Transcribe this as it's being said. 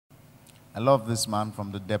I love this man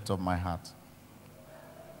from the depth of my heart.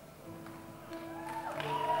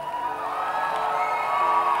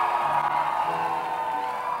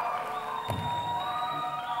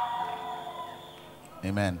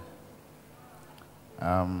 Amen.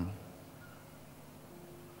 I'm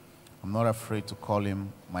not afraid to call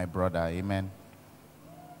him my brother. Amen.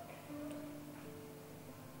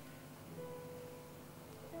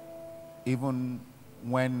 Even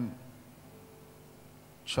when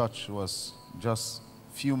church was just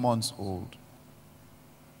a few months old,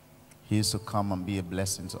 he used to come and be a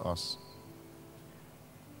blessing to us.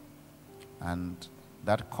 And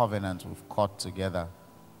that covenant we've cut together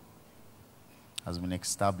has been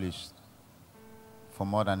established for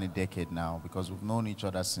more than a decade now, because we've known each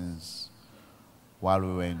other since while we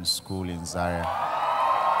were in school in Zaria.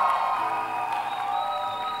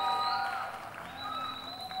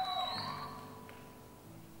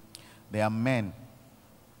 They are men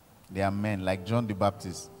like John the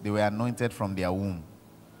Baptist. They were anointed from their womb,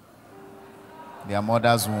 their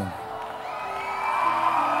mother's womb.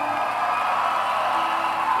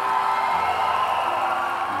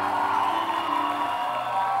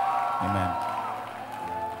 Amen.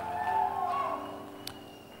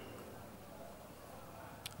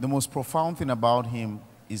 The most profound thing about him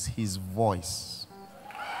is his voice.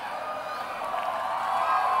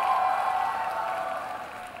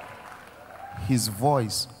 His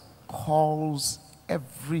voice calls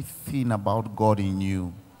everything about God in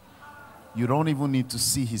you. You don't even need to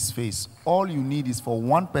see his face. All you need is for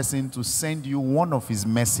one person to send you one of his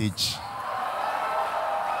message,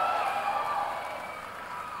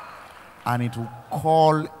 and it will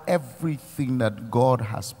call everything that God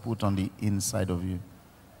has put on the inside of you.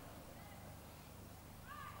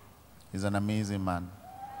 He's an amazing man.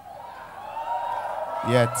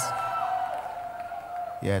 Yet,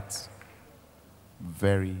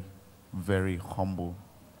 very, very humble.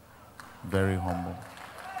 Very humble.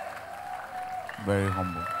 Very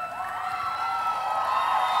humble.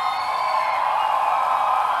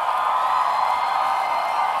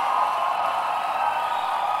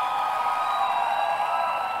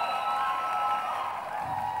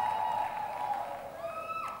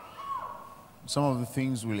 Some of the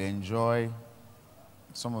things we'll enjoy,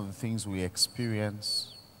 some of the things we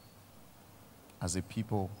experience as a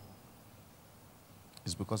people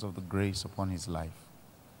is because of the grace upon his life.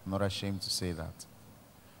 I'm not ashamed to say that.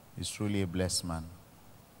 He's truly a blessed man.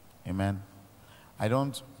 Amen.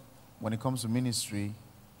 When it comes to ministry,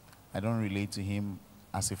 I don't relate to him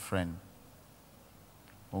as a friend.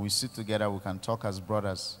 When we sit together, we can talk as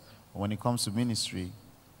brothers. But when it comes to ministry,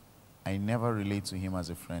 I never relate to him as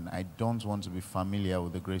a friend. I don't want to be familiar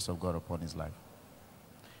with the grace of God upon his life.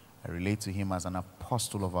 I relate to him as an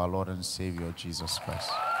apostle of our Lord and Savior, Jesus Christ.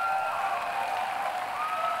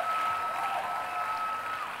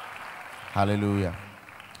 Hallelujah.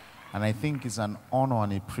 And I think it's an honor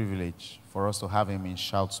and a privilege for us to have him in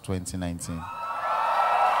Shout 2019.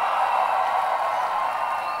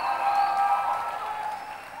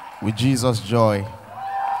 With Jesus' joy.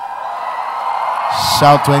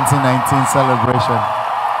 Shout 2019 celebration.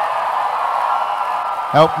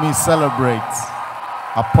 Help me celebrate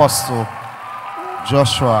Apostle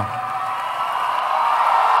Joshua.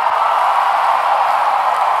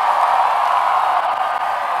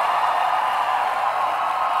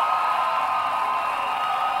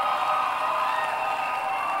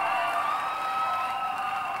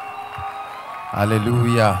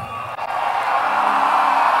 Hallelujah.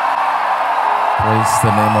 Praise the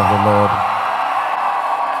name of the Lord.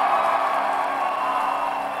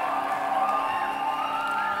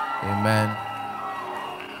 Amen.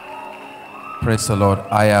 Praise the Lord.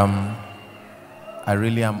 I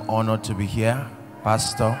really am honored to be here.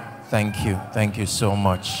 Pastor, thank you. Thank you so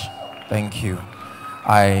much. Thank you.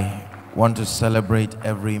 I want to celebrate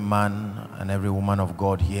every man and every woman of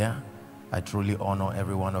God here. I truly honor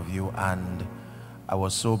every one of you, and I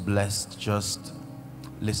was so blessed just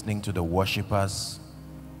listening to the worshipers,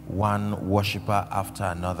 one worshiper after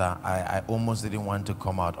another. I almost didn't want to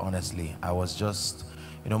come out, honestly. I was just,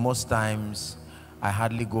 most times I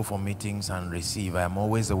hardly go for meetings and receive. I'm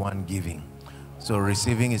always the one giving. So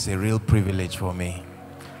receiving is a real privilege for me.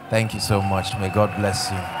 Thank you so much. May God bless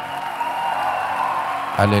you.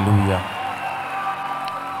 Hallelujah.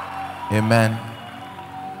 Amen.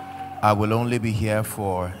 I will only be here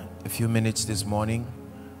for a few minutes this morning,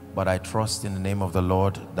 but I trust in the name of the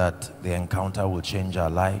Lord that the encounter will change our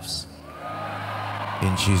lives.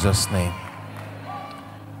 In Jesus' name.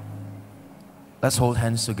 Let's hold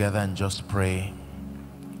hands together and just pray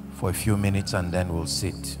for a few minutes, and then we'll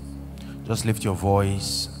sit. Just lift your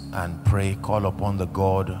voice and pray. Call upon the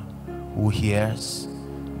God who hears,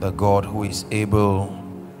 the God who is able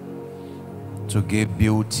to give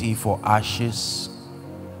beauty for ashes,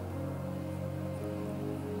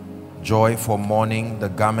 joy for mourning, the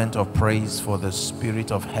garment of praise for the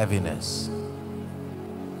spirit of heaviness.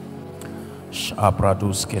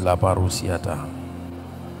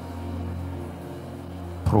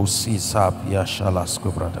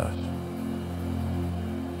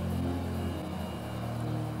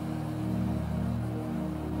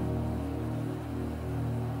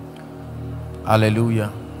 Hallelujah.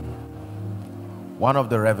 One of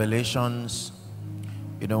the revelations,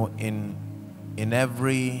 you know, in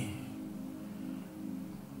every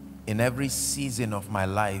season of my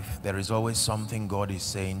life, there is always something God is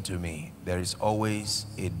saying to me. There is always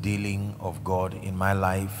a dealing of God in my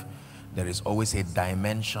life. There is always a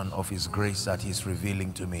dimension of His grace that He's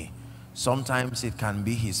revealing to me. Sometimes it can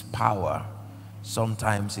be His power.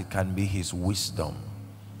 Sometimes it can be His wisdom.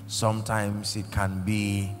 Sometimes it can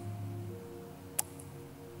be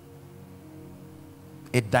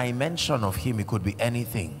a dimension of Him. It could be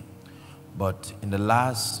anything. But in the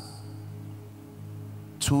last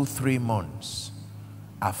 2-3 months,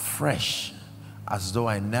 afresh, as though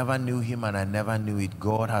I never knew Him and I never knew it,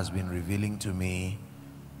 God has been revealing to me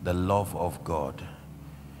the love of God.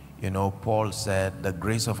 You know, Paul said the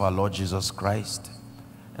grace of our Lord Jesus Christ,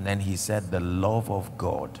 and then he said the love of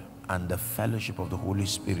God and the fellowship of the Holy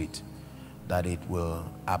Spirit, that it will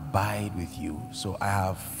abide with you. So I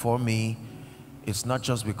have, for me, it's not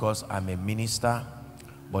just because I'm a minister,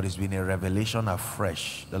 but it's been a revelation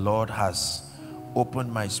afresh. The Lord has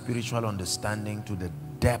opened my spiritual understanding to the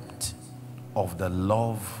depth of the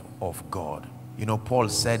love of God. You know, Paul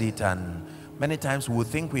said it, and many times we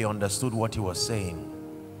think we understood what he was saying.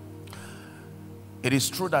 It is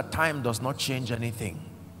true that time does not change anything,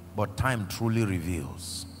 but time truly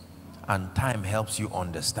reveals, and time helps you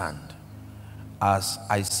understand. As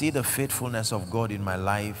I see the faithfulness of God in my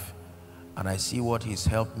life, and I see what He's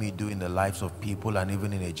helped me do in the lives of people and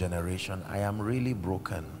even in a generation, I am really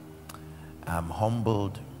broken. I'm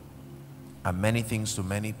humbled. I'm many things to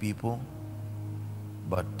many people,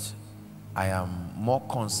 but I am more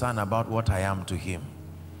concerned about what I am to Him.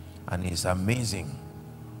 And it's amazing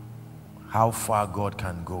how far God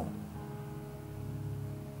can go.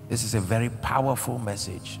 This is a very powerful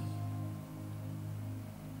message.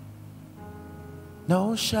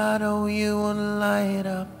 No shadow you won't light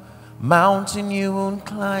up, mountain you won't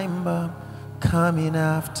climb up, coming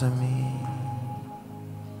after me.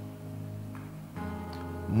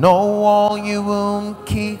 No wall you won't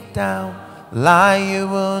kick down, lie you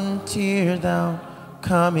won't tear down,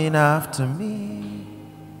 coming after me.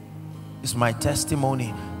 It's my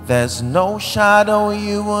testimony. There's no shadow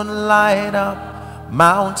you won't light up,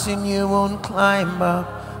 mountain you won't climb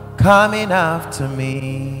up, coming after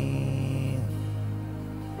me.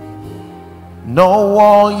 No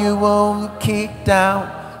wall you won't kick down,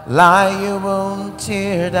 lie you won't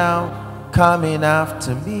tear down, coming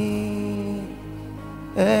after me.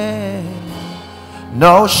 Hey.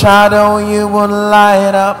 No shadow you won't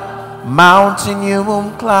light up, mountain you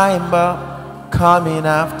won't climb up, coming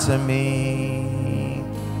after me.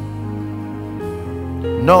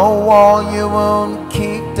 No wall you won't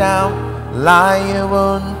kick down, lie you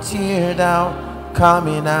won't tear down,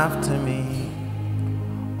 coming after me.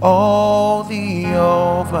 Oh, the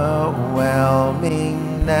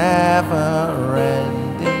overwhelming,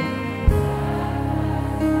 never-ending.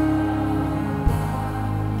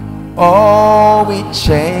 Oh, it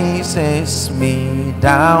chases me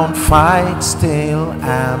down, fights till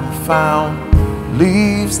I'm found,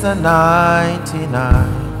 leaves the 99.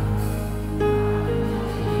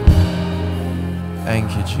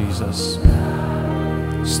 Thank you, Jesus.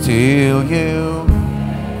 Still you.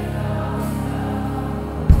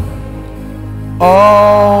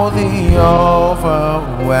 Oh, the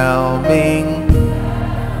overwhelming.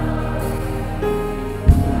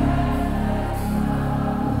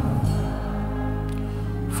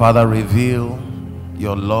 Father, reveal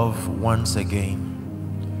your love once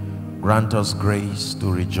again. Grant us grace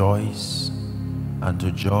to rejoice and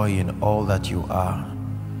to joy in all that you are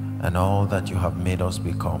and all that you have made us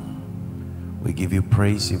become. We give you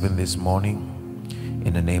praise even this morning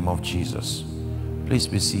in the name of Jesus. Please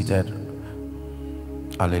be seated.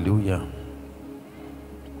 Hallelujah.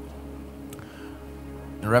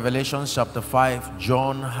 In Revelation chapter 5,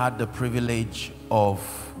 John had the privilege of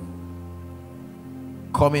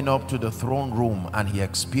coming up to the throne room, and he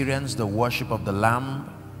experienced the worship of the Lamb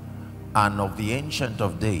and of the Ancient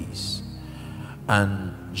of Days.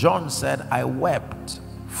 And John said, I wept,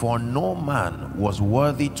 for no man was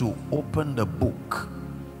worthy to open the book.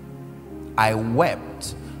 I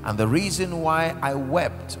wept And the reason why I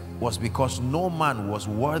wept was because no man was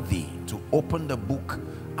worthy to open the book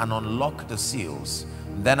and unlock the seals.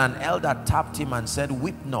 Then an elder tapped him and said,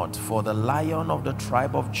 "Weep not, for the Lion of the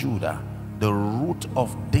tribe of Judah, the Root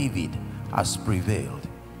of David, has prevailed."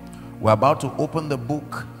 We're about to open the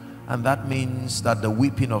book, and that means that the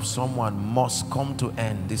weeping of someone must come to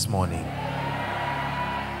end this morning.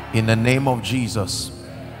 In the name of Jesus,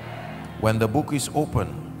 when the book is open,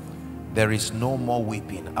 there is no more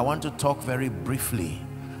weeping. I want to talk very briefly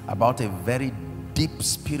about a very deep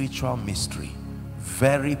spiritual mystery,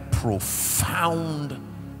 very profound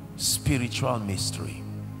spiritual mystery.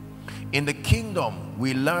 In the kingdom,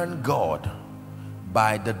 we learn God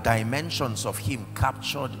by the dimensions of him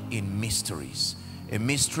captured in mysteries. A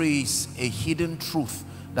mystery is a hidden truth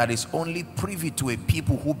that is only privy to a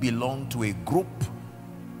people who belong to a group,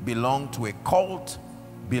 belong to a cult,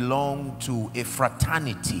 belong to a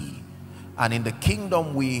fraternity. And in the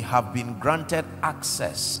kingdom, we have been granted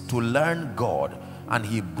access to learn God, and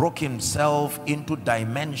he broke himself into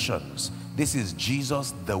dimensions. This is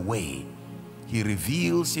Jesus the way. He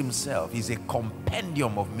reveals himself. He's a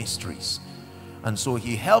compendium of mysteries. And so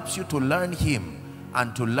he helps you to learn him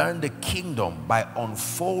and to learn the kingdom by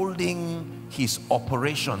unfolding his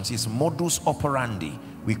operations, his modus operandi.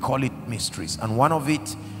 We call it mysteries. And one of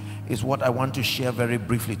it is what I want to share very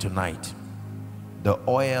briefly tonight: the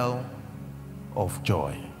oil of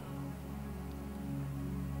joy.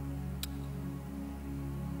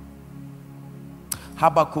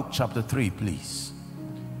 Habakkuk chapter 3, please.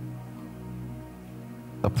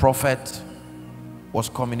 The prophet was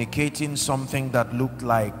communicating something that looked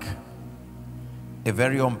like a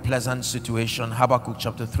very unpleasant situation. Habakkuk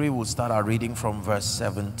chapter 3, we'll start our reading from verse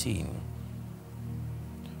 17.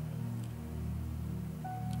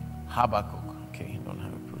 Habakkuk, okay, you don't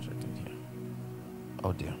have it projected here.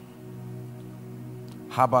 Oh dear.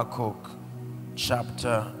 Habakkuk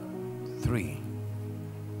chapter 3.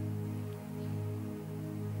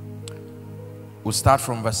 We'll start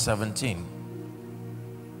from verse 17.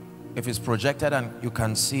 If it's projected and you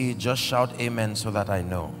can see, just shout amen so that I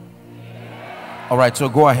know. All right, so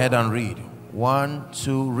go ahead and read. 1,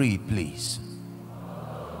 2, read, please.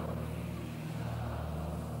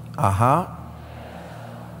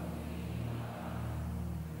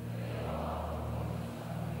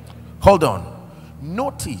 Hold on.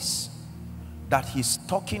 Notice that he's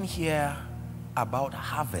talking here about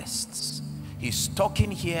harvests. He's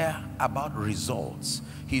talking here about results.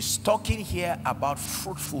 He's talking here about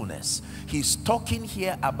fruitfulness. He's talking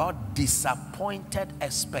here about disappointed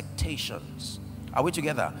expectations. Are we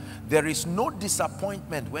together? There is no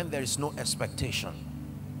disappointment when there is no expectation.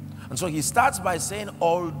 And so he starts by saying,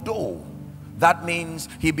 although, that means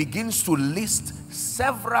he begins to list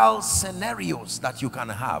several scenarios that you can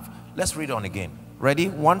have. Let's read on again. Ready?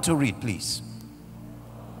 1 to read, please.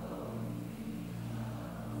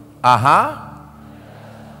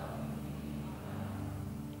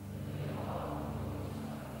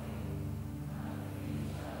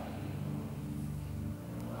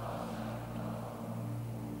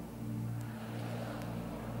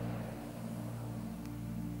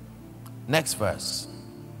 Next verse.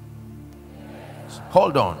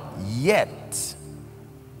 Hold on. Yet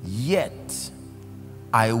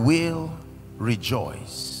I will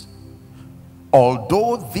rejoice.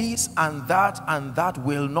 Although this and that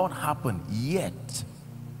will not happen, yet.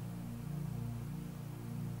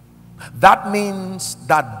 That means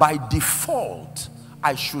that by default,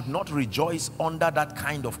 I should not rejoice under that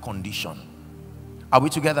kind of condition. Are we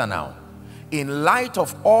together now? In light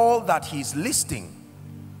of all that he's listing,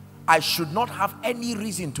 I should not have any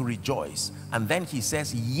reason to rejoice. And then he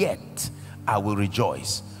says, yet I will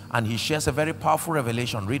rejoice. And he shares a very powerful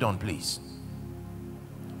revelation. Read on, please.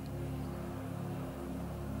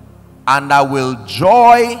 And I will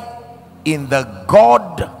joy in the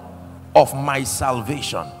God of my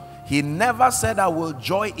salvation. He never said I will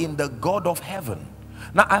joy in the God of heaven.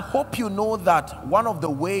 Now I hope you know that one of the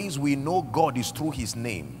ways we know God is through his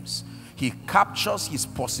names. He captures his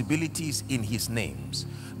possibilities in his names.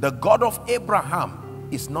 The God of Abraham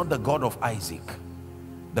is not the God of Isaac.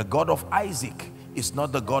 The God of Isaac is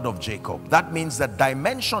not the God of Jacob. That means the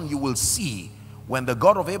dimension you will see when the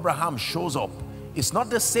God of Abraham shows up is not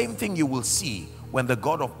the same thing you will see when the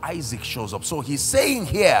God of Isaac shows up. So he's saying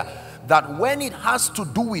here that when it has to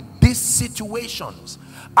do with these situations,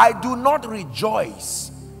 I do not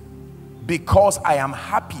rejoice because I am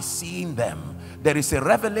happy seeing them. There is a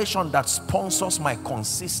revelation that sponsors my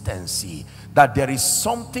consistency, that there is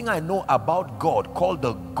something I know about God called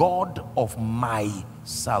the God of my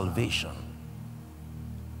salvation.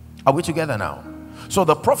 Are we together now? So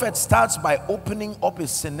the prophet starts by opening up a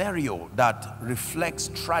scenario that reflects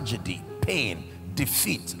tragedy, pain,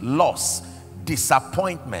 defeat, loss,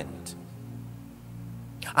 disappointment.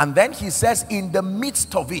 And then he says, in the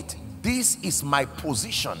midst of it, this is my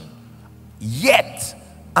position, yet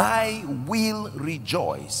I will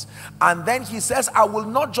rejoice. And then he says, I will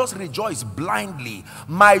not just rejoice blindly.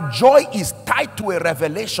 My joy is tied to a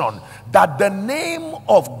revelation that the name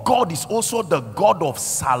of God is also the God of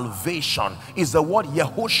salvation. Is the word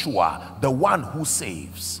Yehoshua, the one who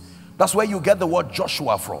saves. That's where you get the word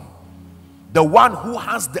Joshua from. The one who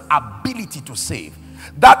has the ability to save.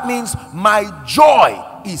 That means my joy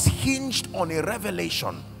is hinged on a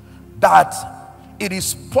revelation that it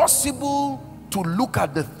is possible to look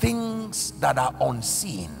at the things that are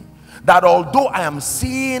unseen. That although I am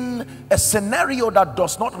seeing a scenario that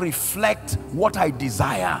does not reflect what I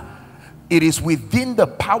desire, it is within the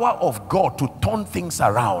power of God to turn things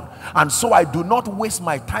around. And so I do not waste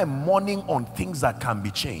my time mourning on things that can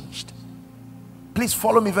be changed. Please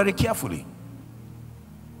follow me very carefully.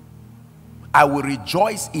 I will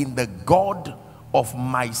rejoice in the God of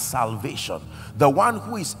my salvation, the one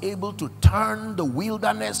who is able to turn the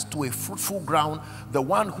wilderness to a fruitful ground, the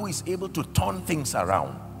one who is able to turn things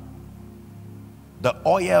around. The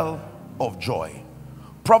oil of joy.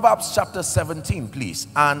 Proverbs chapter 17, please,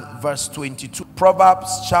 and verse 22.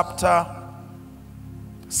 Proverbs chapter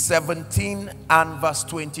 17 and verse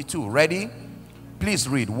 22. Ready? Please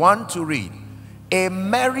read. One to read. A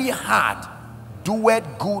merry heart doeth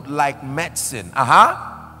good like medicine.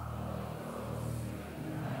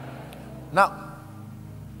 Now,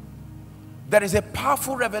 there is a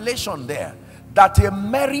powerful revelation there that a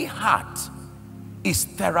merry heart is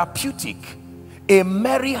therapeutic. A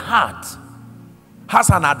merry heart has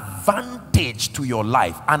an advantage to your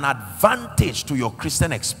life, an advantage to your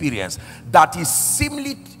Christian experience that is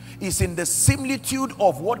in the similitude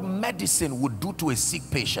of what medicine would do to a sick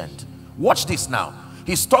patient. Watch this now.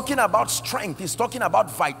 He's talking about strength, he's talking about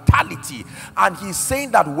vitality, and he's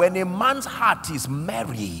saying that when a man's heart is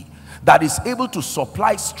merry, that is able to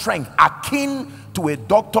supply strength akin to a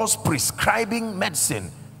doctor's prescribing medicine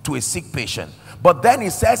to a sick patient. But then he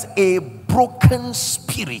says a broken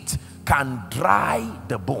spirit can dry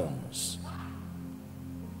the bones.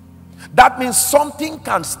 That means something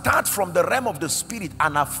can start from the realm of the spirit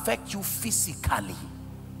and affect you physically.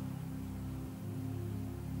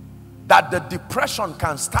 That the depression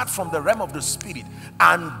can start from the realm of the spirit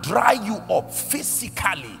and dry you up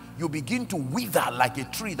physically. You begin to wither like a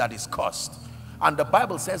tree that is cursed. And the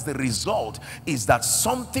Bible says the result is that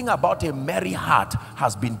something about a merry heart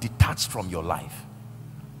has been detached from your life.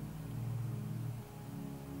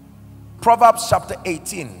 Proverbs chapter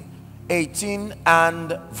 18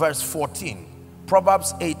 and verse 14.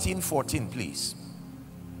 Proverbs 18:14, please.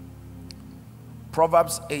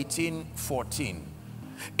 Proverbs 18:14.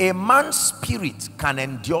 A man's spirit can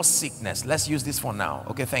endure sickness. Let's use this for now.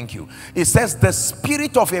 Okay, thank you. It says the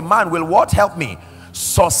spirit of a man will what? Help me.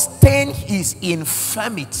 Sustain his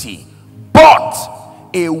infirmity. But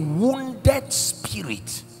a wounded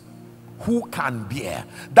spirit who can bear?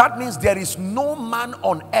 That means there is no man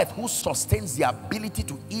on earth who sustains the ability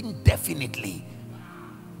to indefinitely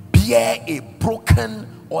bear a broken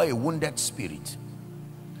or a wounded spirit.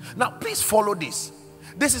 Now please follow this.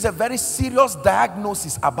 This is a very serious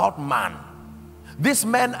diagnosis about man. These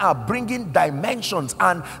men are bringing dimensions,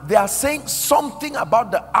 and they are saying something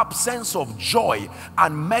about the absence of joy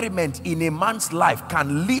and merriment in a man's life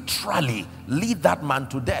can literally lead that man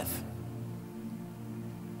to death.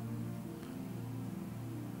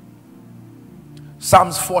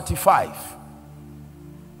 Psalms 45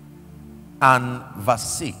 and verse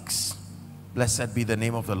 6. Blessed be the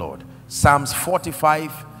name of the Lord. Psalms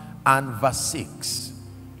 45 and verse 6.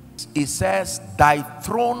 It says, thy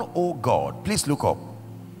throne, O God, please look up,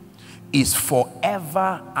 is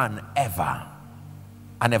forever and ever,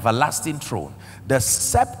 an everlasting throne. The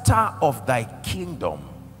scepter of thy kingdom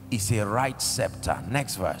is a right scepter.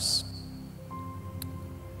 Next verse.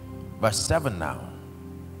 Verse 7 now.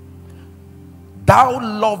 Thou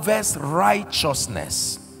lovest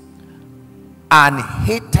righteousness and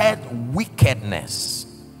hated wickedness.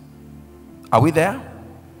 Are we there?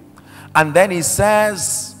 And then he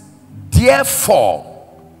says, therefore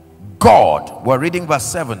God, we're reading verse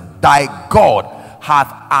 7, thy God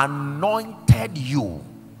hath anointed you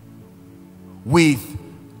with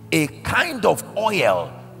a kind of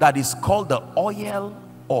oil that is called the oil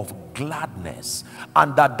of gladness,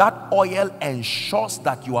 and that oil ensures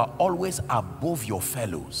that you are always above your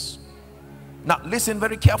fellows. Now listen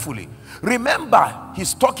very carefully. Remember,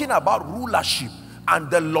 he's talking about rulership and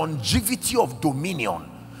the longevity of dominion,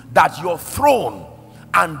 that your throne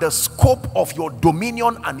and the scope of your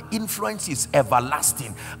dominion and influence is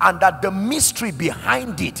everlasting, and that the mystery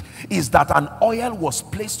behind it is that an oil was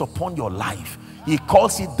placed upon your life. He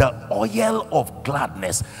calls it the oil of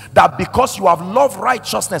gladness, that because you have loved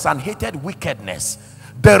righteousness and hated wickedness,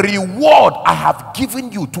 the reward I have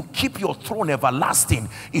given you to keep your throne everlasting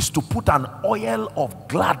is to put an oil of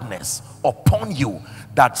gladness upon you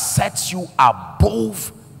that sets you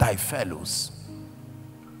above thy fellows.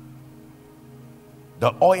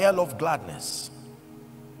 The oil of gladness.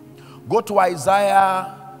 Go to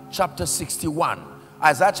Isaiah chapter 61.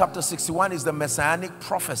 Isaiah chapter 61 is the messianic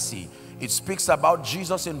prophecy. It speaks about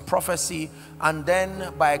Jesus in prophecy, and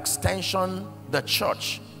then by extension the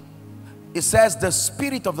church. It says, the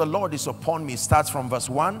Spirit of the Lord is upon me. It starts from verse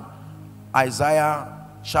 1. Isaiah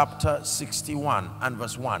chapter 61 and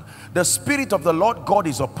verse 1. The Spirit of the Lord God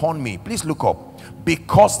is upon me. Please look up.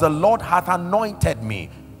 Because the Lord hath anointed me.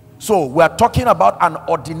 So we are talking about an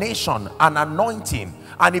ordination, an anointing,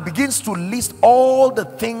 and he begins to list all the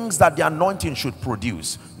things that the anointing should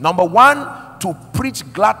produce. Number one, to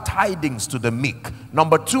preach glad tidings to the meek.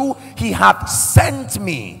 Number two, he hath sent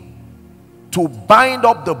me to bind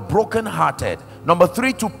up the brokenhearted. Number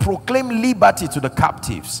three, to proclaim liberty to the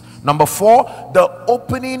captives. Number four, the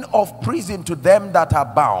opening of prison to them that are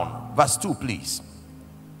bound. Verse 2, please.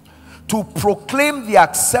 To proclaim the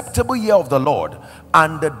acceptable year of the Lord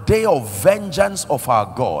and the day of vengeance of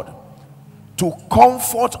our God, to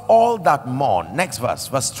comfort all that mourn. Next verse,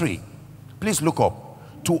 verse 3. Please look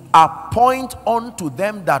up. To appoint unto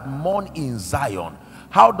them that mourn in Zion.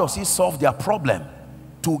 How does he solve their problem?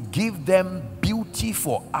 To give them beauty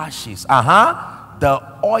for ashes.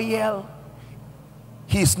 The oil.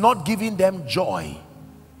 He's not giving them joy.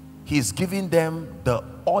 He's giving them the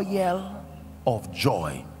oil of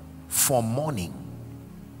joy for mourning.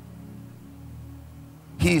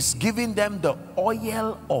 He's giving them the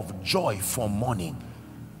oil of joy for mourning,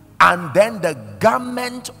 and then the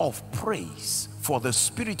garment of praise for the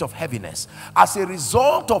spirit of heaviness. As a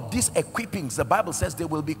result of these equippings, the Bible says they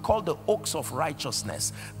will be called the oaks of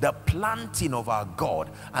righteousness, the planting of our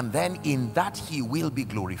God, and then in that he will be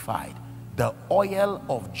glorified. The oil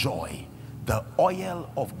of joy, the oil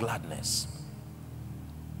of gladness.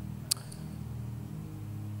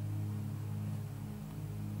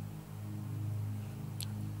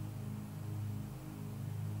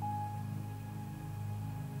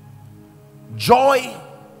 Joy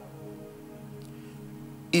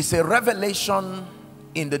is a revelation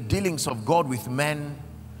in the dealings of God with men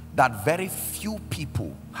that very few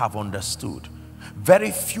people have understood.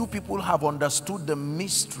 Very few people have understood the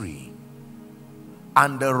mystery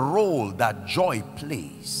and the role that joy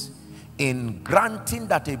plays in granting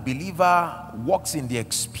that a believer walks in the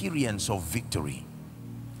experience of victory.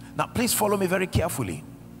 Now please follow me very carefully.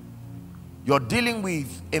 You're dealing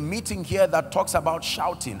with a meeting here that talks about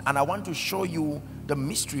shouting, and I want to show you the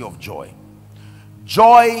mystery of joy.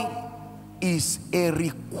 Joy is a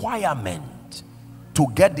requirement to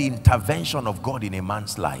get the intervention of God in a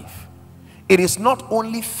man's life. It is not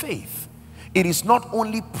only faith, it is not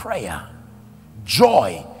only prayer.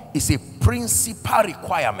 Joy is a principal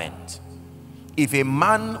requirement if a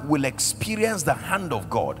man will experience the hand of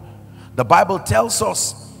God. The Bible tells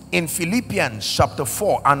us in Philippians chapter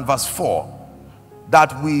 4 and verse 4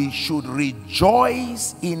 that we should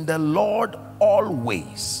rejoice in the Lord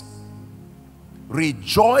always.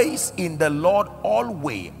 Rejoice in the Lord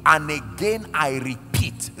always. And again I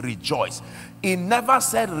repeat, rejoice. He never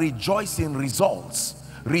said rejoice in results.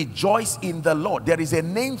 Rejoice in the Lord. There is a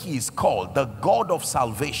name he is called, the God of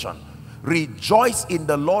salvation. Rejoice in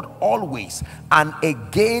the Lord always, and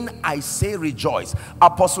again I say rejoice.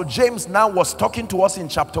 Apostle James now was talking to us in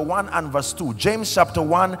chapter 1 and verse 2. James chapter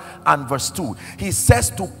 1 and verse 2. He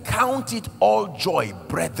says to count it all joy,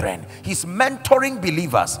 brethren. He's mentoring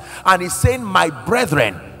believers and he's saying, my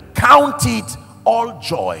brethren, count it all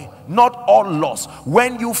joy, not all loss,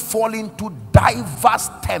 when you fall into diverse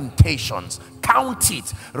temptations. Count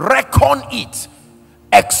it, reckon it,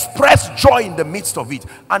 express joy in the midst of it.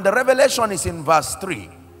 And the revelation is in verse 3.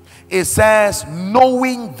 It says,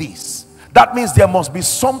 knowing this. That means there must be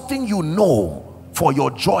something you know for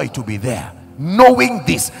your joy to be there. Knowing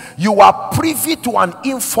this, you are privy to an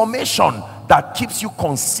information that keeps you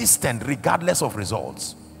consistent regardless of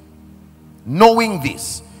results. Knowing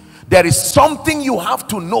this, there is something you have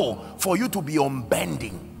to know for you to be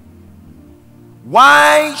unbending.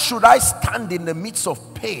 Why should I stand in the midst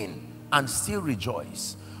of pain and still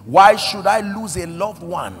rejoice? Why should I lose a loved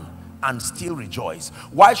one and still rejoice?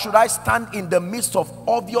 Why should I stand in the midst of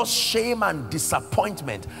obvious shame and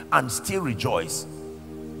disappointment and still rejoice?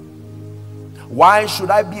 Why should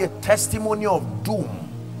I be a testimony of doom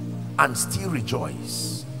and still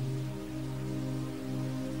rejoice.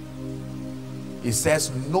 He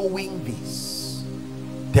says, knowing this,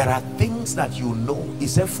 there are things that you know. He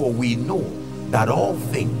said, for we know that all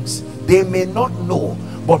things, they may not know,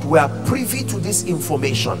 but we are privy to this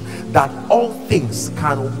information, that all things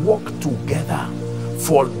can work together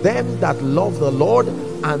for them that love the Lord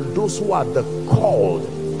and those who are the called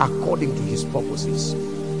according to his purposes.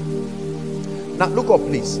 Now look up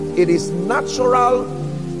please. It is natural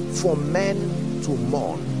for men to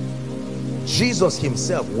mourn. Jesus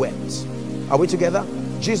himself wept. Are we together?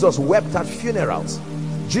 Jesus wept at funerals.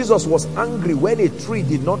 Jesus was angry when a tree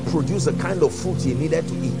did not produce the kind of fruit he needed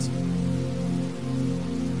to eat.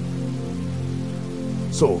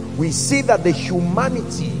 So we see that the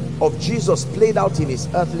humanity of Jesus played out in his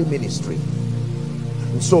earthly ministry.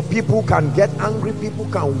 And so people can get angry, people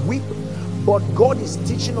can weep, but God is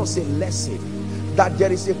teaching us a lesson, that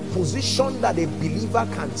there is a position that a believer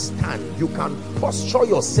can stand. You can posture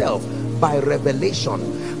yourself by revelation,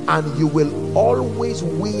 and you will always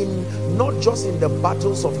win, not just in the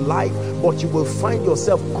battles of life, but you will find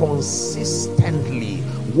yourself consistently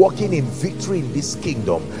walking in victory in this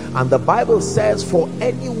kingdom. And the Bible says, for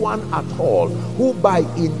anyone at all who by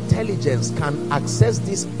intelligence can access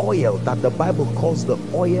this oil that the Bible calls the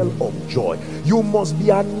oil of joy, you must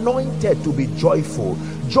be anointed to be joyful.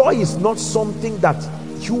 Joy is not something that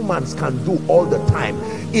humans can do all the time.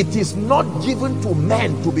 It is not given to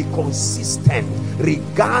men to be consistent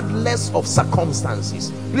regardless of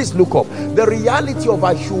circumstances. Please look up. The reality of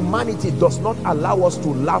our humanity does not allow us to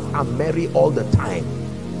laugh and merry all the time.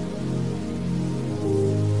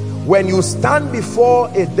 When you stand before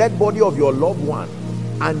a dead body of your loved one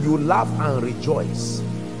and you laugh and rejoice,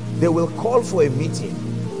 they will call for a meeting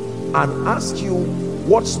and ask you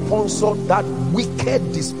what sponsored that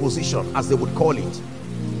wicked disposition, as they would call it.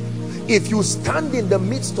 If you stand in the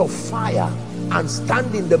midst of fire and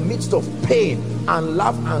stand in the midst of pain and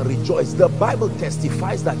laugh and rejoice, the Bible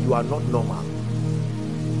testifies that you are not normal.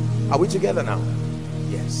 Are we together now?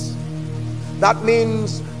 Yes. That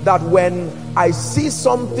means that when I see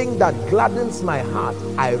something that gladdens my heart,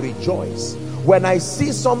 I rejoice. When I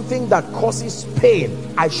see something that causes pain,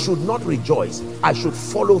 I should not rejoice. I should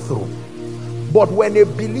follow through. But when a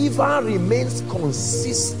believer remains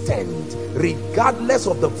consistent, regardless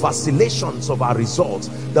of the vacillations of our results,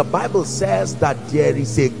 the Bible says that there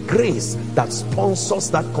is a grace that sponsors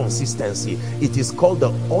that consistency. It is called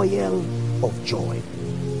the oil of joy.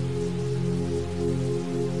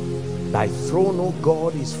 Thy throne, O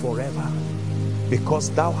God, is forever, because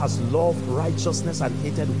thou hast loved righteousness and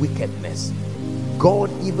hated wickedness.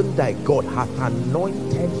 God, even thy God, hath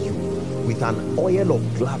anointed you with an oil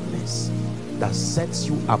of gladness that sets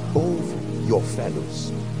you above your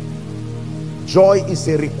fellows. Joy is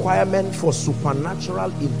a requirement for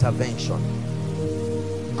supernatural intervention.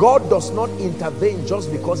 God does not intervene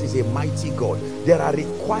just because he's a mighty God. There are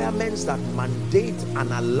requirements that mandate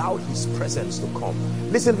and allow his presence to come.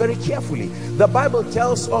 Listen very carefully. The Bible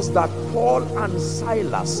tells us that Paul and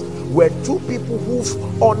Silas were two people who,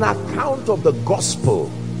 on account of the gospel,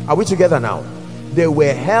 are we together now? They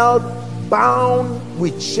were held bound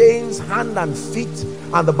with chains, hand and feet,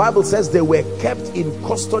 and the Bible says they were kept in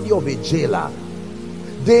custody of a jailer.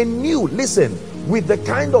 They knew, listen, with the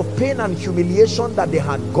kind of pain and humiliation that they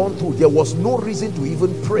had gone through, there was no reason to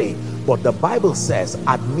even pray. But the Bible says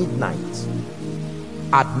at midnight,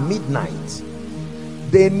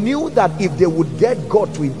 they knew that if they would get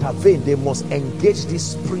God to intervene, they must engage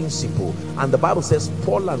this principle. And the Bible says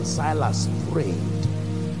Paul and Silas prayed.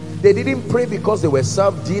 They didn't pray because they were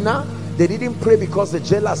served dinner. They didn't pray because the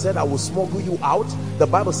jailer said, I will smuggle you out. The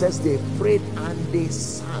Bible says they prayed and they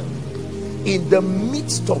sang. In the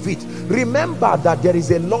midst of it, remember that there is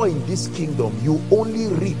a law in this kingdom. You only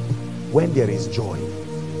reap when there is joy.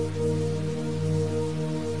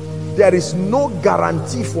 There is no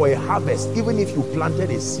guarantee for a harvest, even if you planted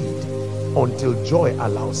a seed, until joy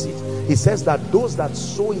allows it. He says that those that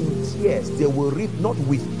sow in tears, they will reap not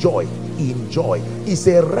with joy, in joy. It's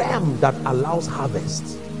a realm that allows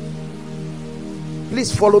harvest.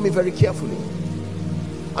 Please follow me very carefully.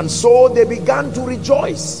 And so they began to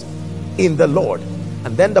rejoice in the Lord.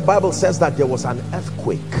 And then the Bible says that there was an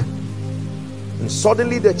earthquake, and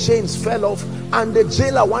suddenly the chains fell off, and the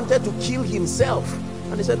jailer wanted to kill himself.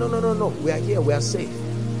 And he said, no, we are here, we are safe.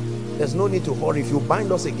 There's no need to hurry. If you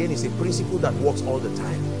bind us again, it's a principle that works all the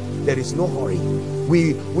time. There is no hurry.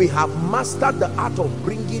 We have mastered the art of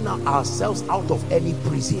bringing ourselves out of any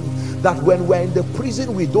prison. That when we're in the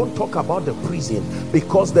prison, we don't talk about the prison,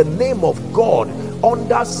 because the name of God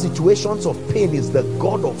under situations of pain is the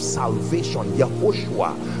God of salvation,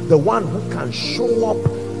 Yehoshua, the one who can show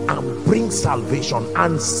up and bring salvation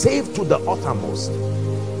and save to the uttermost.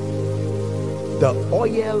 The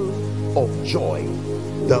oil of joy,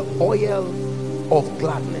 the oil of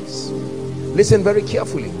gladness. Listen very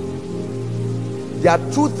carefully. There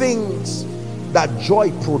are two things that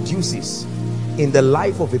joy produces in the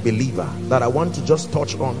life of a believer that I want to just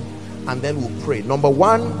touch on, and then we'll pray. Number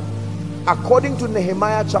one, according to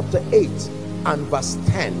Nehemiah chapter 8 and verse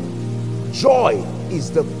 10, joy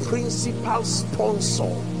is the principal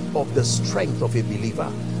sponsor of the strength of a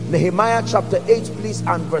believer. Nehemiah chapter 8 please,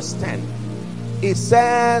 and verse 10. It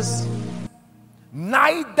says,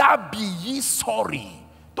 neither be ye sorry.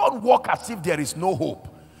 Don't walk as if there is no hope.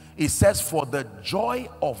 It says, for the joy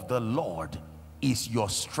of the Lord is your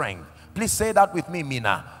strength. Please say that with me,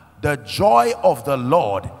 Mina. The joy of the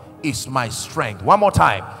Lord is my strength. One more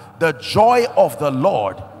time. The joy of the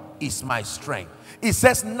Lord is my strength. It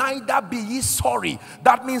says, neither be ye sorry.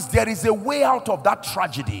 That means there is a way out of that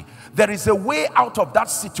tragedy. There is a way out of that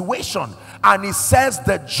situation. And it says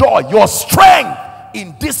the joy, your strength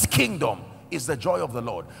in this kingdom is the joy of the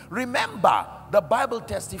Lord. Remember, the Bible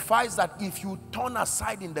testifies that if you turn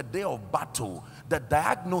aside in the day of battle, the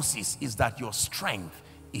diagnosis is that your strength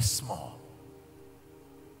is small.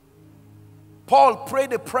 Paul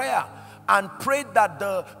prayed a prayer and prayed that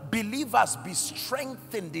the believers be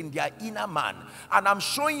strengthened in their inner man. And I'm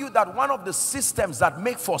showing you that one of the systems that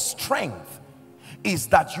make for strength is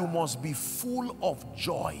that you must be full of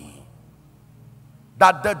joy.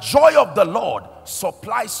 That the joy of the Lord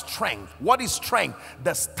supplies strength. What is strength?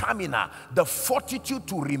 The stamina, the fortitude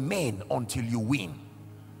to remain until you win.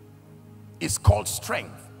 It's called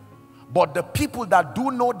strength. But the people that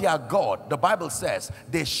do know their God, the Bible says,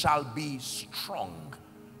 they shall be strong.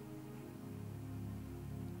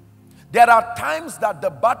 There are times that the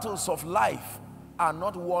battles of life are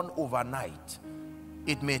not won overnight.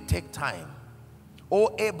 It may take time.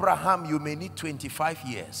 Oh, Abraham, you may need 25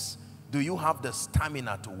 years. Do you have the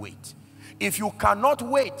stamina to wait? If you cannot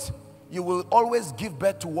wait, you will always give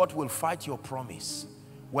birth to what will fight your promise.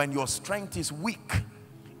 When your strength is weak,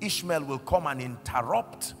 Ishmael will come and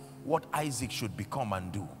interrupt what Isaac should become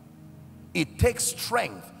and do. It takes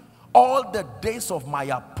strength. All the days of my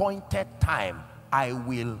appointed time, I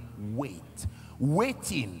will wait.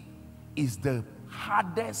 Waiting is the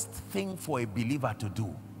hardest thing for a believer to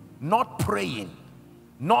do. Not praying,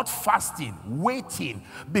 not fasting, waiting.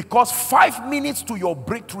 Because 5 minutes to your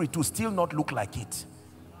breakthrough, it will still not look like it.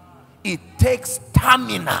 It takes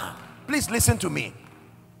stamina. Please listen to me.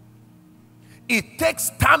 It takes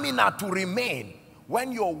stamina to remain.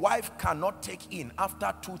 When your wife cannot take in after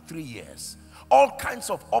 2-3 years, all kinds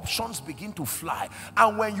of options begin to fly.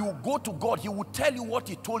 And when you go to God, he will tell you what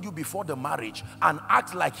he told you before the marriage and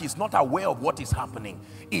act like he's not aware of what is happening.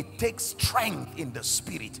 It takes strength in the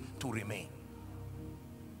spirit to remain.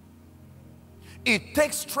 It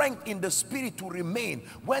takes strength in the spirit to remain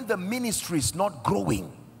when the ministry is not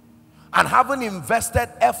growing. And having invested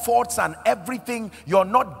efforts and everything, you're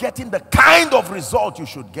not getting the kind of result you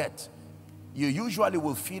should get. You usually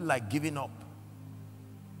will feel like giving up.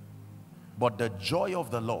 But the joy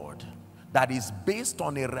of the Lord that is based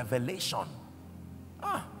on a revelation.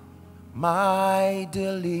 My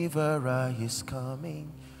deliverer is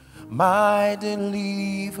coming. My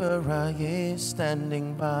deliverer is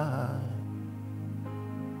standing by.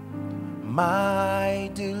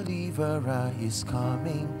 My deliverer is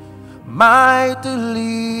coming. My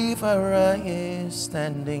deliverer is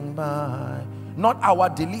standing by. Not our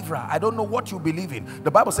deliverer. I don't know what you believe in. The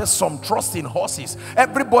Bible says some trust in horses.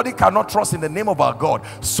 Everybody cannot trust in the name of our God.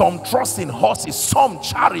 Some trust in horses, some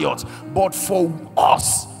chariots. But for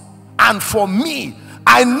us and for me,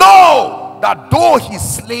 I know that though he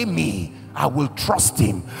slay me, I will trust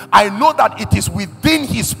him. I know that it is within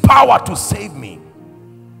his power to save me.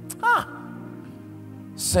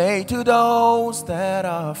 Say to those that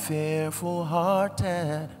are fearful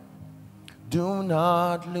hearted, do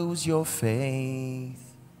not lose your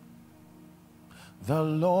faith. The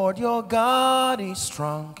Lord your God is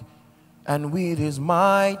strong, and with his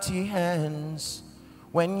mighty hands,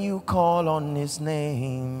 when you call on his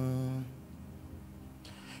name,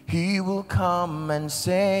 he will come and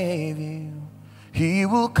save you. He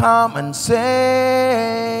will come and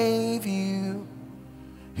save you.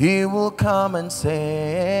 He will come and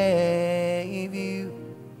save you.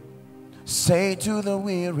 Say to the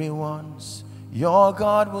weary ones, your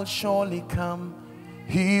God will surely come.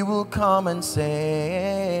 He will come and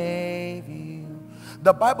save you.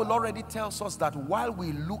 The Bible already tells us that while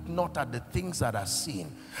we look not at the things that are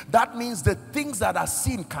seen, that means the things that are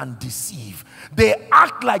seen can deceive. They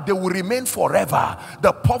act like they will remain forever.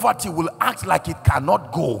 The poverty will act like it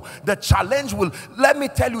cannot go. The challenge will, let me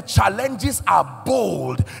tell you, challenges are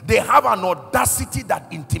bold. They have an audacity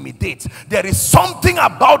that intimidates. There is something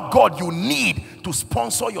about God you need to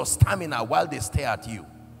sponsor your stamina while they stare at you.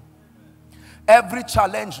 Every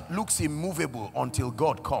challenge looks immovable until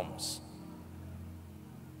God comes.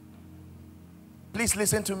 Please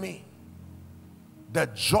listen to me. The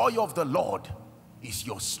joy of the Lord is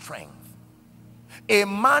your strength. A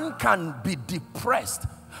man can be depressed.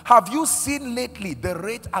 Have you seen lately the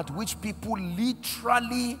rate at which people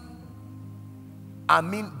literally,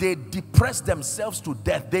 they depress themselves to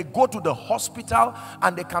death? They go to the hospital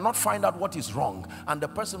and they cannot find out what is wrong. And the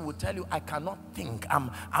person will tell you, I cannot think,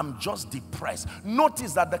 I'm just depressed.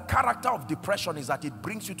 Notice that the character of depression is that it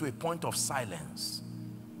brings you to a point of silence,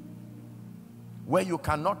 where you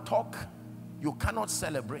cannot talk, you cannot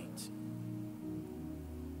celebrate.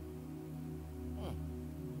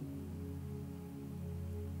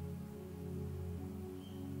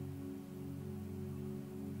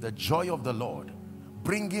 The joy of the Lord,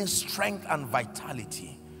 bringing strength and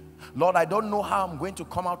vitality. Lord, I don't know how I'm going to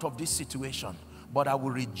come out of this situation, but I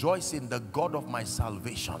will rejoice in the God of my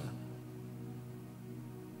salvation.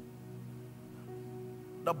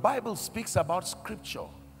 The Bible speaks about scripture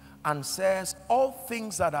and says all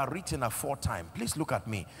things that are written aforetime. Please look at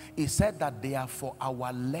me. It said that they are for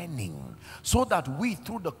our learning, so that we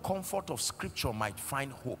through the comfort of scripture might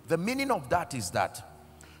find hope. The meaning of that is that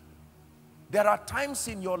there are times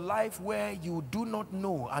in your life where you do not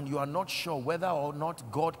know and you are not sure whether or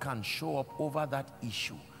not God can show up over that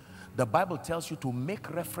issue. The Bible tells you to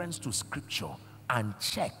make reference to scripture and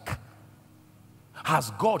check.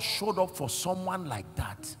 Has God showed up for someone like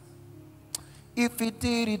that? If he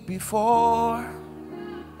did it before,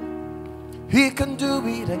 he can do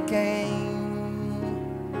it again.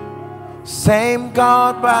 Same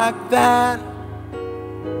God back then,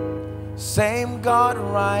 same God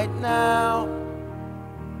right now.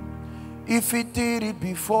 If he did it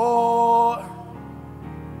before,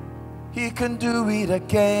 he can do it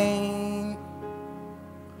again.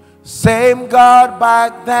 Same God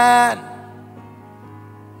back then,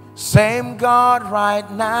 same God right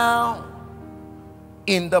now.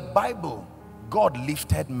 In the Bible, God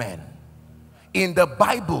lifted men. In the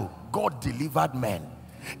Bible, God delivered men.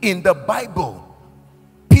 In the Bible,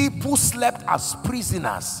 people slept as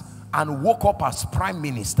prisoners and woke up as prime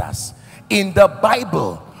ministers. In the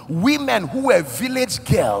Bible, women who were village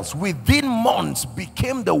girls within months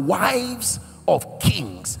became the wives of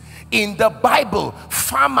kings. In the Bible,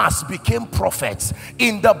 farmers became prophets.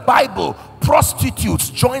 In the Bible, prostitutes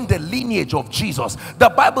joined the lineage of Jesus. The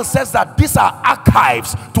Bible says that these are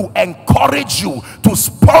archives to encourage you to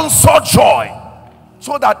sponsor joy,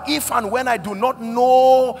 so that if and when I do not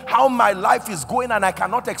know how my life is going and I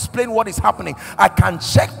cannot explain what is happening, I can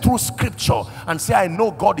check through scripture and say, I know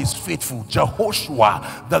God is faithful.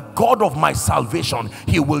 Jehoshua, the God of my salvation,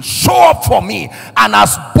 he will show up for me. And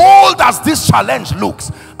as bold as this challenge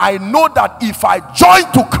looks, I know that if I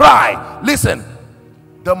join to cry, listen,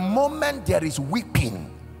 the moment there is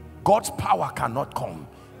weeping, God's power cannot come.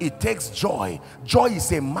 It takes joy. Joy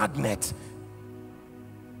is a magnet.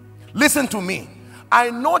 Listen to me. I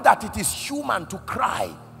know that it is human to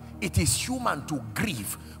cry, it is human to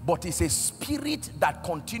grieve, but it's a spirit that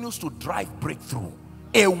continues to drive breakthrough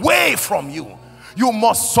away from you. You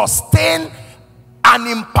must sustain an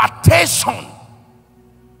impartation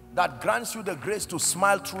that grants you the grace to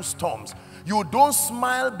smile through storms. You don't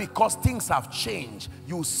smile because things have changed.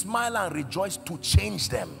 You smile and rejoice to change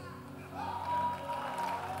them.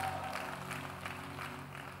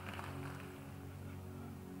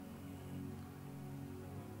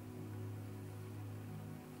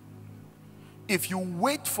 If you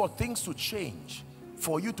wait for things to change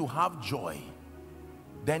for you to have joy,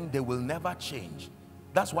 then they will never change.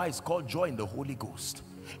 That's why it's called joy in the Holy Ghost.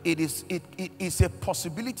 It is a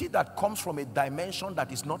possibility that comes from a dimension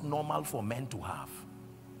that is not normal for men to have.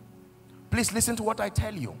 Please listen to what I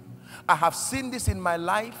tell you. I have seen this in my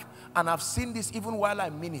life, and I've seen this even while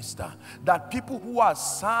I minister, that people who are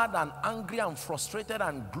sad and angry and frustrated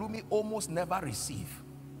and gloomy almost never receive.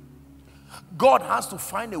 God has to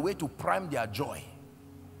find a way to prime their joy.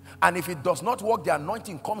 And if it does not work, the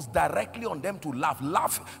anointing comes directly on them to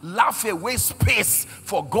laugh away space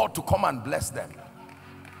for God to come and bless them.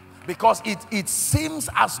 Because it seems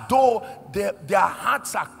as though their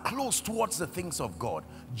hearts are closed towards the things of God.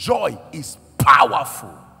 Joy is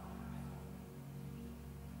powerful.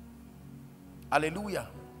 Hallelujah.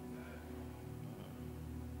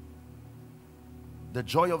 The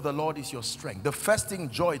joy of the Lord is your strength. The first thing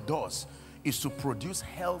joy does is to produce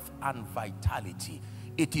health and vitality.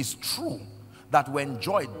 It is true that when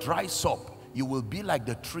joy dries up, you will be like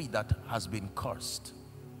the tree that has been cursed.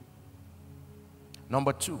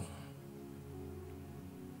 Number two,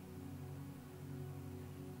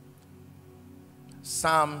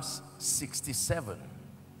 Psalms 67.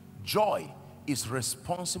 Joy is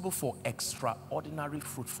responsible for extraordinary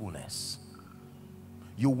fruitfulness.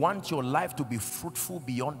 You want your life to be fruitful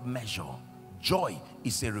beyond measure. Joy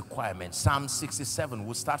is a requirement. Psalm 67,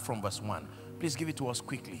 we'll start from verse 1. Please give it to us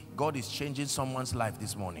quickly. God is changing someone's life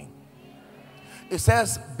this morning. It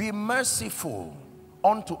says, be merciful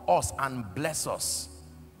unto us and bless us,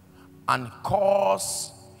 and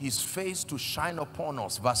cause his face to shine upon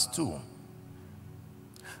us. Verse 2.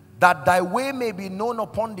 That thy way may be known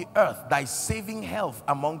upon the earth, thy saving health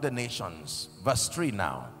among the nations. Verse 3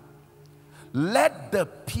 now. Let the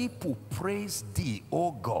people praise thee,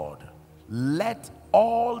 O God. Let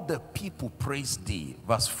all the people praise thee.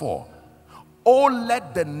 Verse 4. Oh,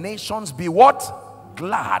 let the nations be what?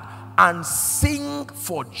 Glad, and sing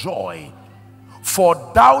for joy.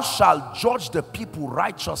 For thou shalt judge the people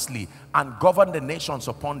righteously and govern the nations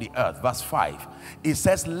upon the earth. Verse 5. It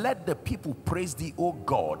says, let the people praise thee, O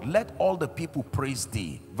God. Let all the people praise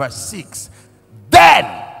thee. Verse 6.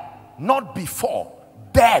 Then, not before,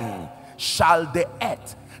 then shall the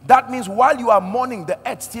earth. That means while you are mourning, the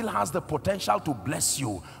earth still has the potential to bless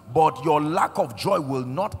you, but your lack of joy will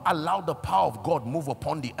not allow the power of God move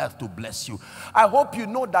upon the earth to bless you. I hope you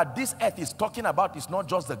know that this earth is talking about is not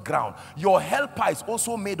just the ground. Your helper is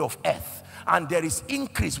also made of earth, and there is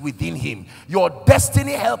increase within him. Your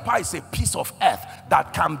destiny helper is a piece of earth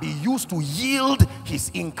that can be used to yield his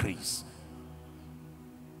increase.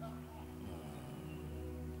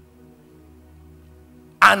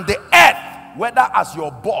 And the earth, whether as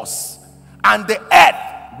your boss, and the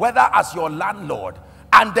earth, whether as your landlord,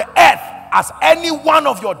 and the earth as any one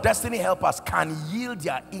of your destiny helpers, can yield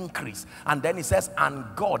their increase. And then it says, and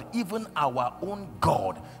God, even our own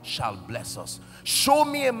God, shall bless us. Show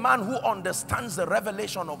me a man who understands the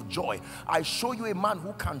revelation of joy. I show you a man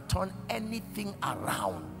who can turn anything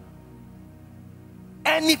around.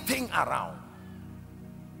 Anything around.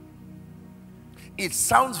 It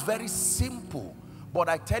sounds very simple, but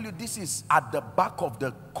I tell you, this is at the back of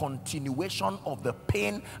the continuation of the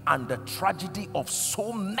pain and the tragedy of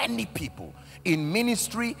so many people. In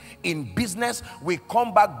ministry, in business, we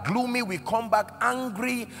come back gloomy, we come back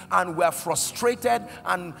angry, and we are frustrated.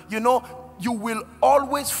 And you know, you will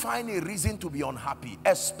always find a reason to be unhappy,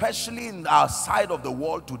 especially in our side of the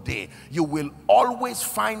world today. You will always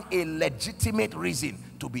find a legitimate reason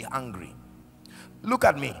to be angry. Look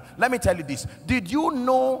at me. Let me tell you this. Did you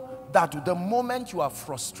know that the moment you are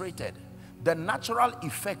frustrated, the natural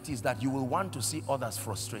effect is that you will want to see others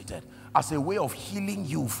frustrated as a way of healing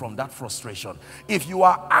you from that frustration? If you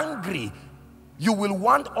are angry, you will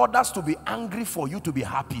want others to be angry for you to be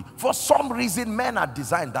happy. For some reason, men are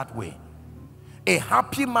designed that way. A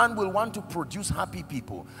happy man will want to produce happy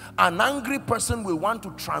people. An angry person will want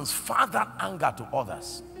to transfer that anger to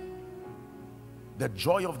others. The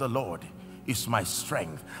joy of the Lord is my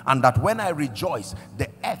strength, and that when I rejoice, the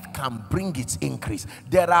earth can bring its increase.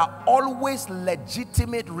 There are always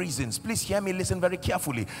legitimate reasons. Please hear me, listen very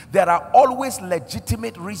carefully. There are always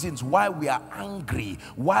legitimate reasons why we are angry,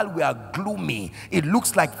 while we are gloomy. It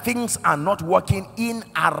looks like things are not working in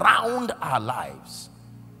around our lives.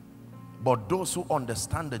 But those who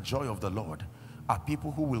understand the joy of the Lord are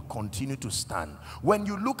people who will continue to stand. When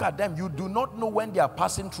you look at them, you do not know when they are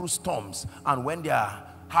passing through storms and when they are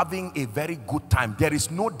having a very good time. There is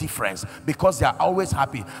no difference, because they are always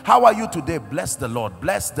happy. How are you today? Bless the Lord.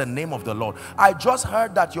 Bless the name of the Lord. I just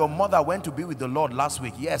heard that your mother went to be with the Lord last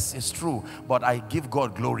week. Yes, it's true, but I give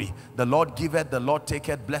God glory. The Lord giveth, the Lord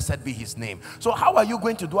taketh, blessed be his name. So how are you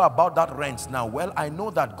going to do about that rent now? Well, I know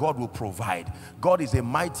that God will provide. God is a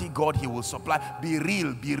mighty God. He will supply. Be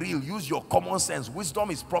real, be real. Use your common sense. Wisdom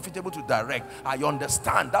is profitable to direct. I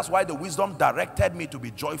understand. That's why the wisdom directed me to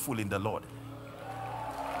be joyful in the Lord.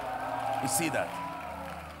 You see that?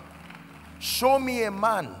 Show me a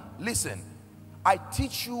man. Listen, I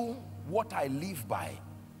teach you what I live by.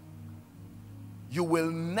 You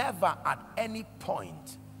will never at any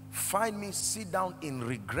point find me sit down in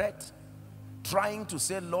regret, trying to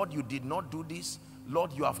say, Lord, you did not do this.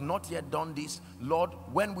 Lord, you have not yet done this. Lord,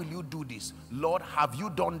 when will you do this? Lord, have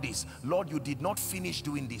you done this? Lord, you did not finish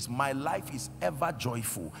doing this. My life is ever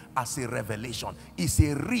joyful as a revelation. It's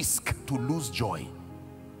a risk to lose joy.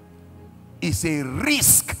 It's a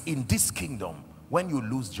risk in this kingdom when you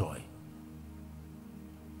lose joy.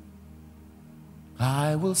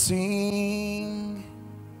 I will sing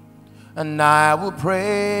and I will praise,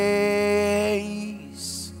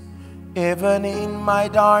 even in my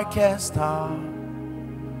darkest hour.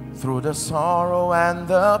 Through the sorrow and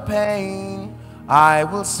the pain, I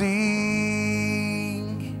will sing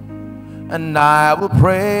and I will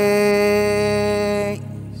praise.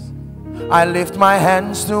 I lift my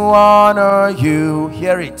hands to honor you.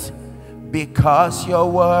 Hear it. Because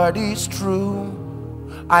your word is true.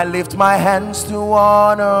 I lift my hands to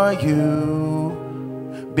honor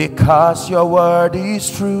you. Because your word is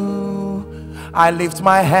true. I lift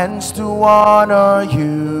my hands to honor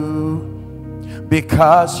you.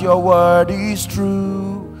 Because your word is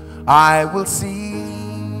true. I will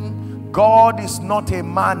sing. God is not a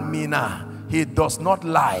man, Mina. He does not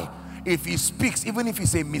lie. If he speaks, even if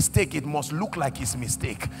it's a mistake, it must look like his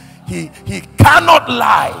mistake. He cannot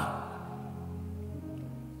lie.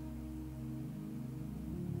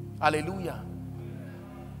 Hallelujah.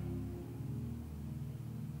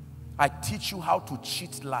 I teach you how to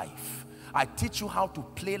cheat life. I teach you how to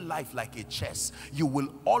play life like a chess. You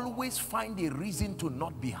will always find a reason to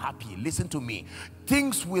not be happy. Listen to me.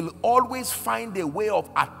 Things will always find a way of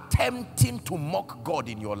attempting to mock God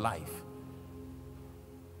in your life.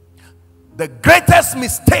 The greatest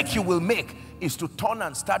mistake you will make is to turn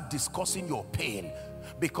and start discussing your pain,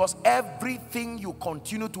 because everything you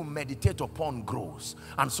continue to meditate upon grows,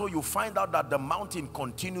 and so you find out that the mountain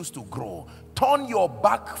continues to grow. Turn your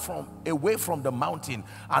back away from the mountain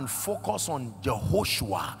and focus on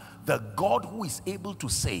Jehoshua, the God who is able to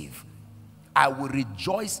save. I will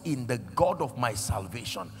rejoice in the God of my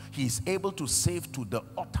salvation. He is able to save to the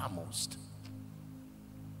uttermost.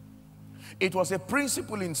 It was a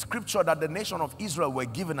principle in scripture that the nation of Israel were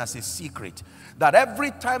given as a secret, that every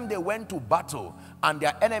time they went to battle and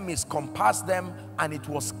their enemies compassed them and it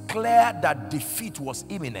was clear that defeat was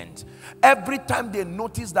imminent, every time they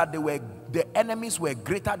noticed that the enemies were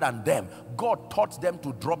greater than them, God taught them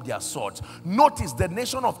to drop their swords. Notice, the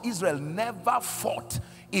nation of Israel never fought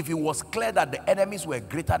if it was clear that the enemies were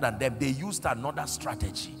greater than them. They used another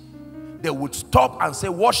strategy. They would stop and say,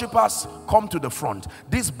 worshippers, come to the front.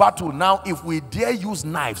 This battle now, if we dare use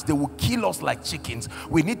knives, they will kill us like chickens.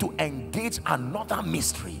 We need to engage another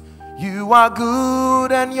mystery. You are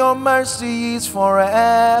good and your mercy is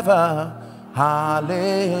forever.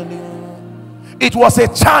 Hallelujah. It was a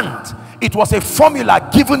chant. It was a formula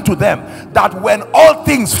given to them that when all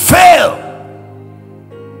things fail,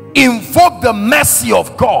 invoke the mercy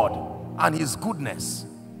of God and his goodness,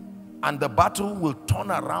 and the battle will turn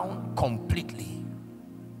around completely.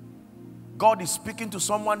 God is speaking to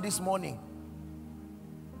someone this morning.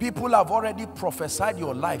 People have already prophesied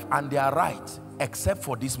your life and they are right, except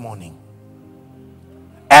for this morning.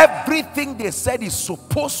 Everything they said is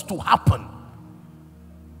supposed to happen.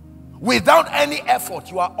 Without any effort,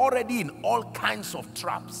 you are already in all kinds of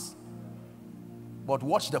traps. But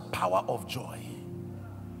watch the power of joy.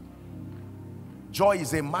 Joy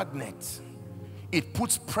is a magnet. It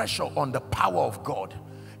puts pressure on the power of God.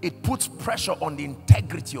 It puts pressure on the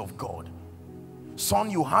integrity of God.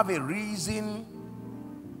 Son, you have a reason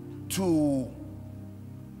to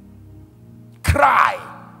cry,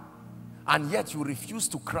 and yet you refuse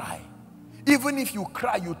to cry. Even if you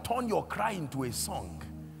cry, you turn your cry into a song,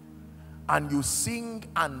 and you sing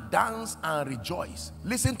and dance and rejoice.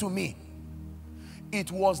 Listen to me.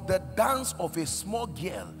 It was the dance of a small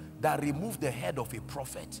girl that removed the head of a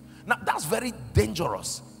prophet. Now that's very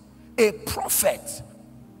dangerous. A prophet,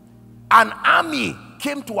 an army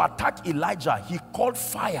came to attack Elijah. He called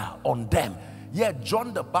fire on them. Yet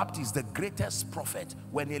John the Baptist, the greatest prophet,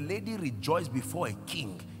 when a lady rejoiced before a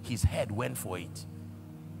king, his head went for it.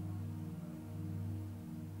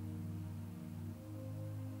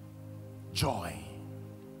 Joy.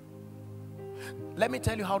 Let me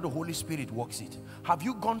tell you how the Holy Spirit works it. Have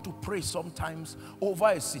you gone to pray sometimes over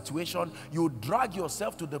a situation? You drag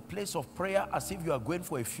yourself to the place of prayer as if you are going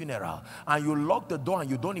for a funeral, and you lock the door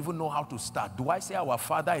and you don't even know how to start. Do I say our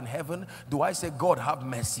Father in heaven? Do I say God have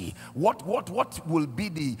mercy? What will be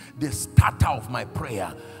the starter of my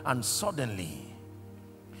prayer? And suddenly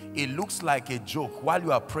it looks like a joke while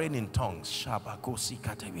you are praying in tongues.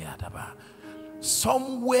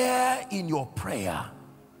 Somewhere in your prayer,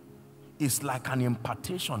 it's like an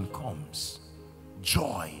impartation comes.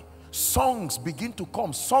 Joy. Songs begin to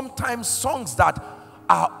come. Sometimes songs that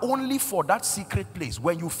are only for that secret place.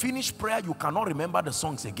 When you finish prayer, you cannot remember the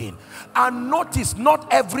songs again. And notice,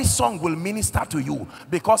 not every song will minister to you,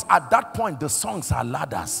 because at that point the songs are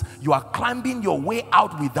ladders. You are climbing your way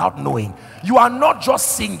out without knowing. You are not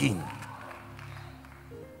just singing.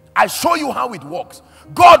 I show you how it works.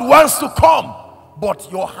 God wants to come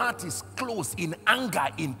but your heart is closed in anger,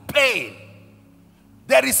 in pain.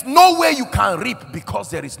 There is no way you can reap because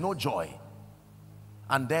there is no joy.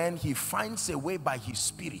 And then he finds a way by his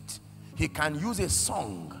spirit. He can use a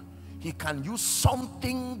song. He can use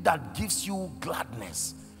something that gives you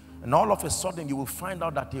gladness. And all of a sudden you will find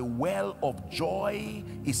out that a well of joy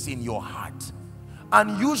is in your heart.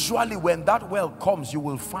 And usually when that well comes, you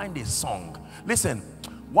will find a song. Listen,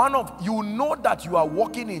 you know that you are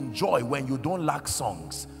walking in joy when you don't lack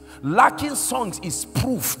songs. Lacking songs is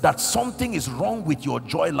proof that something is wrong with your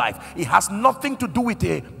joy life. It has nothing to do with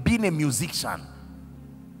being a musician.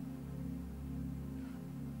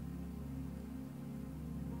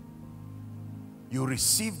 You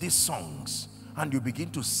receive these songs and you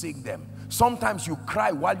begin to sing them. Sometimes you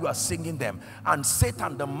cry while you are singing them, and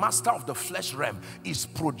Satan, the master of the flesh realm, is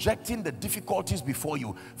projecting the difficulties before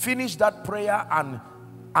you. Finish that prayer and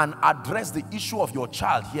address the issue of your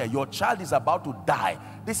child here. Your child is about to die.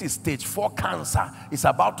 This is stage 4 cancer. It's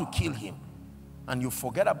about to kill him. And you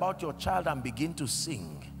forget about your child and begin to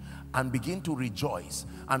sing and begin to rejoice.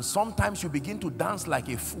 And sometimes you begin to dance like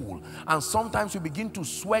a fool. And sometimes you begin to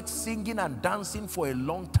sweat singing and dancing for a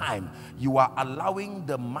long time. You are allowing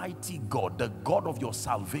the mighty God, the God of your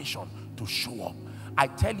salvation, to show up. I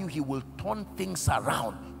tell you, he will turn things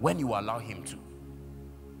around when you allow him to.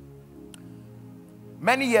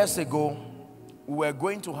 Many years ago, we were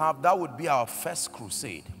going to have, that would be our first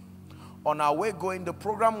crusade. On our way going, the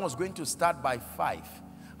program was going to start by 5.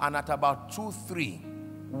 And at about 2, 3,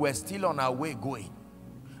 we were still on our way going.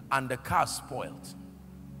 And the car spoiled.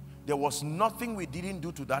 There was nothing we didn't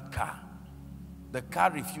do to that car. The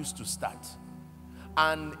car refused to start.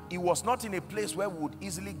 And it was not in a place where we would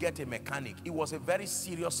easily get a mechanic. It was a very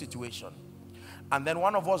serious situation. And then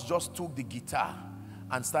one of us just took the guitar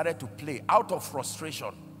and started to play out of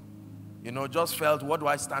frustration. You know, just felt, what do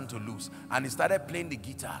I stand to lose? And he started playing the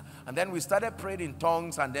guitar. And then we started praying in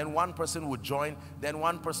tongues, and then one person would join, then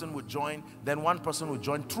one person would join, then one person would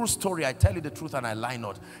join. True story, I tell you the truth and I lie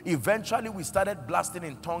not. Eventually we started blasting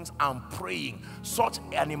in tongues and praying. Such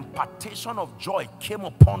an impartation of joy came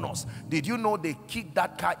upon us. Did you know they kicked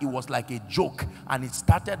that car? It was like a joke, and it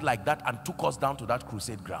started like that and took us down to that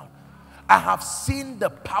crusade ground. I have seen the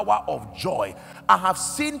power of joy. I have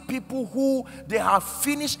seen people who they have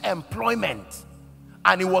finished employment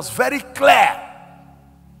and it was very clear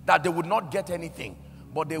that they would not get anything.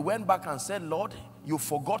 But they went back and said, Lord, you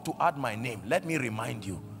forgot to add my name. Let me remind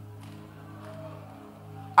you.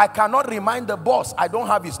 I cannot remind the boss. I don't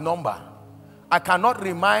have his number. I cannot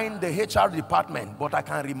remind the HR department, but I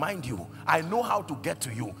can remind you. I know how to get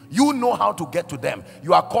to you. You know how to get to them.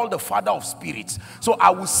 You are called the Father of Spirits. So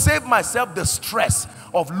I will save myself the stress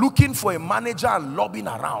of looking for a manager and lobbying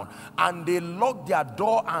around. And they lock their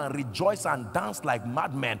door and rejoice and dance like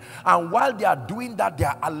madmen. And while they are doing that, they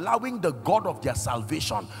are allowing the God of their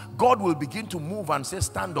salvation. God will begin to move and say,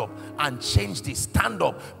 stand up and change this. Stand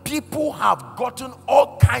up. People have gotten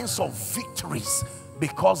all kinds of victories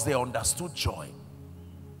because they understood joy.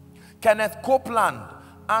 Kenneth Copeland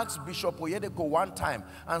asked Bishop Oyedepo one time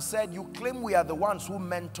and said, you claim we are the ones who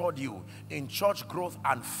mentored you in church growth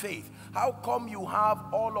and faith. How come you have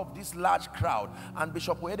all of this large crowd? And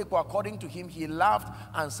Bishop Oyedepo, according to him, he laughed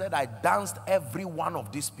and said, I danced every one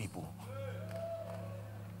of these people.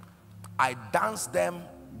 I danced them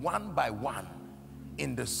one by one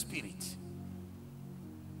in the spirit.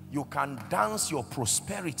 You can dance your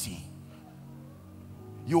prosperity.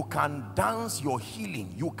 You can dance your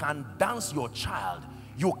healing. You can dance your child.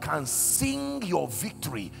 You can sing your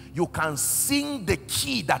victory. You can sing the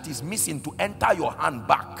key that is missing to enter your hand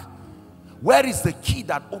back. Where is the key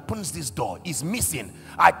that opens this door? It's missing.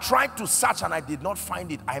 I tried to search and I did not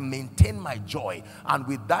find it. I maintain my joy. And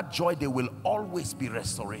with that joy, there will always be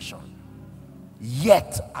restoration.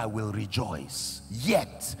 Yet I will rejoice.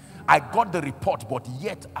 Yet. I got the report, but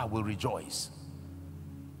yet I will rejoice.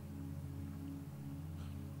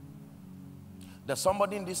 There's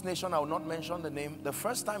somebody in this nation, I will not mention the name. The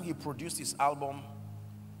first time he produced his album,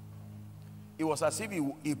 it was as if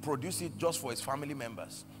he produced it just for his family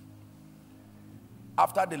members.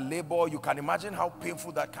 After the labor, you can imagine how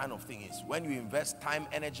painful that kind of thing is. When you invest time,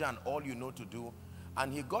 energy, and all you know to do.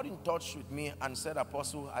 And he got in touch with me and said,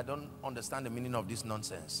 Apostle, I don't understand the meaning of this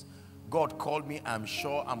nonsense. God called me. I'm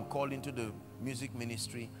sure I'm called into the music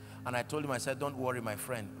ministry. And I told him, I said, don't worry, my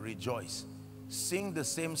friend, rejoice. Sing the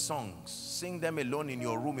same songs. Sing them alone in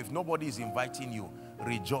your room. If nobody is inviting you,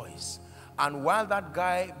 rejoice. And while that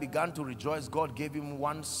guy began to rejoice, God gave him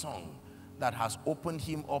one song that has opened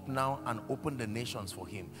him up now and opened the nations for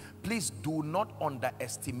him. Please do not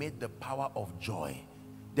underestimate the power of joy.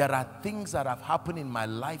 There are things that have happened in my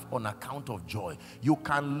life on account of joy. You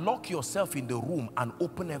can lock yourself in the room and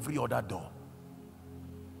open every other door.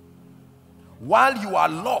 While you are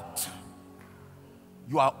locked,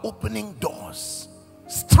 you are opening doors,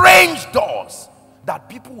 strange doors, that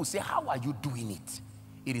people will say, how are you doing it?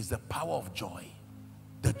 It is the power of joy,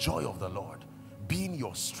 the joy of the Lord being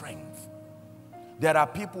your strength. There are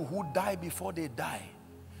people who die before they die.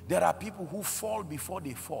 There are people who fall before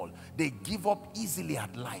they fall. They give up easily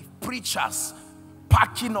at life. Preachers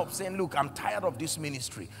packing up saying, look, I'm tired of this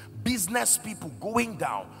ministry. Business people going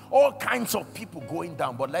down. All kinds of people going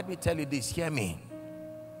down. But let me tell you this, hear me.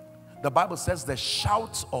 The Bible says the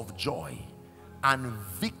shouts of joy and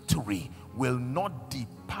victory will not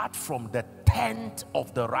depart from the tent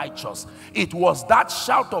of the righteous. It was that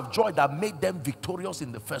shout of joy that made them victorious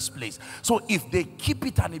in the first place. So if they keep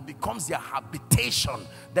it and it becomes their habitation,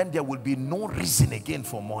 then there will be no reason again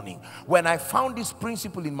for mourning. When I found this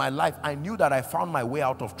principle in my life, I knew that I found my way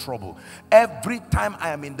out of trouble. Every time I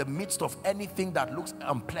am in the midst of anything that looks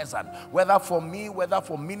unpleasant, whether for me, whether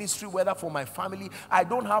for ministry, whether for my family, I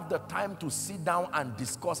don't have the time to sit down and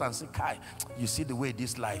discuss and say, Kai, you see the way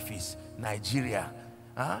this life is. Nigeria,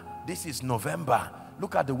 this is November,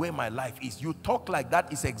 look at the way my life is. You talk like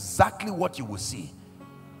that, is exactly what you will see.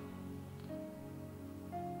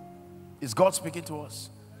 Is God speaking to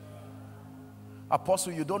us?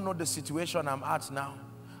 Apostle, you don't know the situation I'm at now.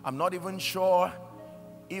 I'm not even sure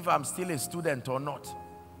if I'm still a student or not.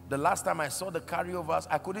 The last time I saw the carryovers,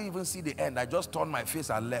 I couldn't even see the end. I just turned my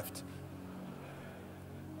face and left.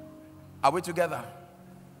 Are we together?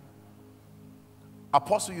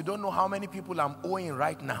 Apostle, you don't know how many people I'm owing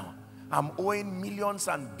right now. I'm owing millions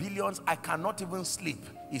and billions. I cannot even sleep.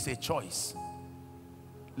 It's a choice.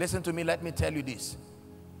 Listen to me, let me tell you this.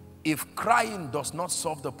 If crying does not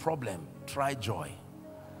solve the problem, try joy.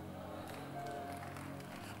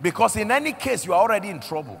 Because in any case, you are already in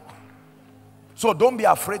trouble. So don't be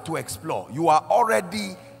afraid to explore. You are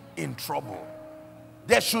already in trouble.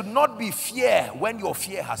 There should not be fear when your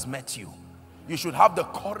fear has met you. You should have the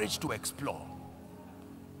courage to explore.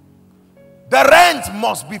 The rent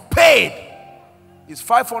must be paid. It's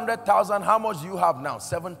 500,000. How much do you have now?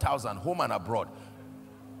 7,000, home and abroad.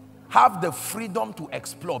 Have the freedom to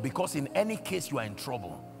explore, because in any case you are in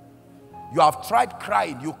trouble. You have tried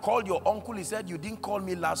crying. You called your uncle. He said, you didn't call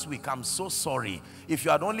me last week. I'm so sorry. If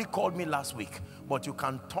you had only called me last week. But you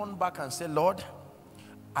can turn back and say, Lord,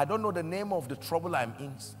 I don't know the name of the trouble I'm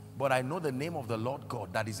in, but I know the name of the Lord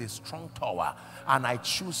God that is a strong tower, and I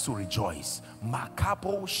choose to rejoice. And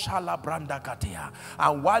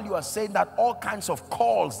while you are saying that, all kinds of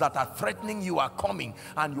calls that are threatening you are coming,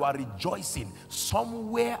 and you are rejoicing.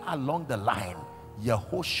 Somewhere along the line,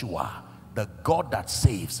 Yehoshua, the God that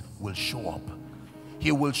saves, will show up.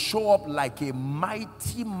 He will show up like a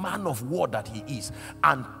mighty man of war that he is,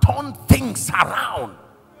 and turn things around.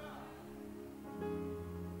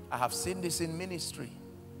 I have seen this in ministry.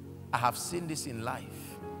 I have seen this in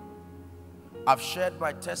life. I've shared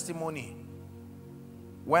my testimony.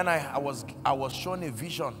 When I was shown a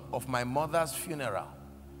vision of my mother's funeral.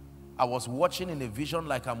 I was watching in a vision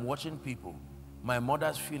like I'm watching people. My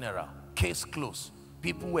mother's funeral, case closed.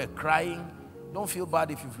 People were crying. Don't feel bad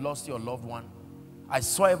if you've lost your loved one. I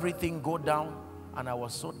saw everything go down, and I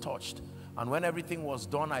was so touched. And when everything was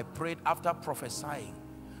done, I prayed. After prophesying,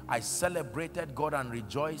 I celebrated God and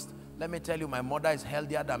rejoiced. Let me tell you, my mother is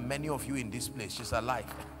healthier than many of you in this place. She's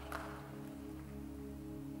alive.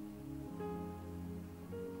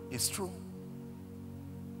 It's true.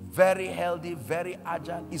 Very healthy, very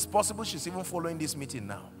agile. It's possible she's even following this meeting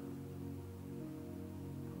now.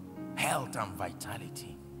 Health and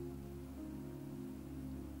vitality.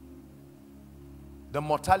 The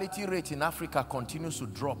mortality rate in Africa continues to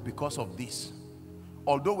drop because of this.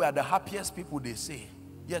 Although we are the happiest people, they say,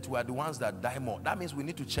 yet we are the ones that die more. That means we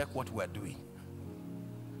need to check what we are doing.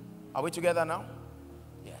 Are we together now?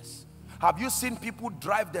 Yes. Have you seen people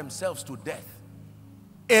drive themselves to death?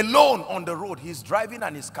 Alone on the road, he's driving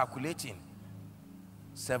and he's calculating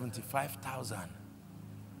 75,000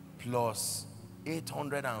 plus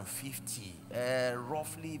 850,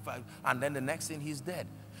 roughly, and then the next thing he's dead.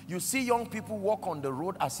 You see young people walk on the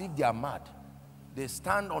road as if they are mad. They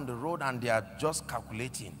stand on the road and they are just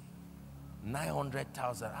calculating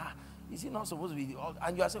 900,000. Is it not supposed to be?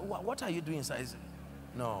 And you are saying, what are you doing?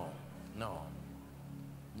 No.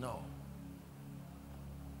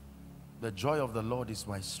 The joy of the Lord is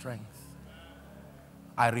my strength.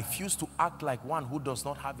 I refuse to act like one who does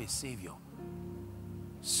not have a Savior.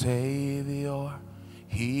 Savior,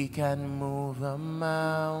 He can move the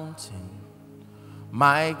mountain.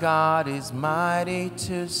 My God is mighty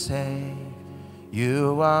to save.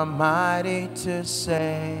 You are mighty to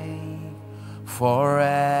save.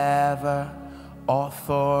 Forever,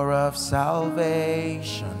 author of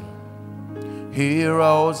salvation. He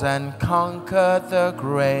rose and conquered the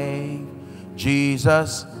grave.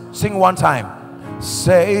 Jesus, sing one time.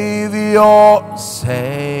 Savior,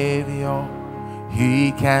 Savior,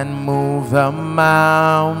 He can move the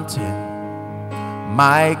mountain.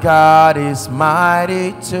 My God is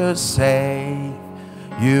mighty to save.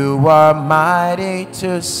 You are mighty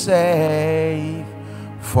to save.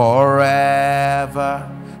 Forever,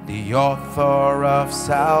 the author of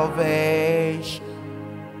salvation.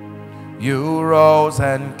 You rose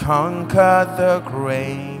and conquered the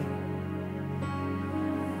grave.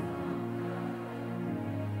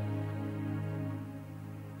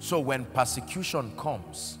 So when persecution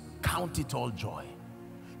comes, count it all joy.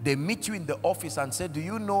 They meet you in the office and say, do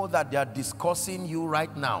you know that they are discussing you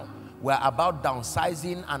right now? We're about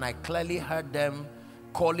downsizing, and I clearly heard them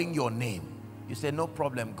calling your name. You say, no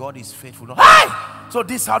problem, God is faithful. No. Hey! So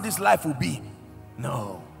this is how this life will be.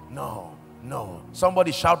 No, no, no.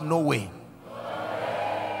 Somebody shout, no way.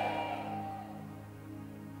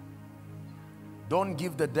 Don't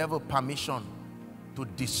give the devil permission to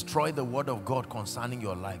destroy the word of God concerning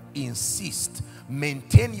your life. Insist.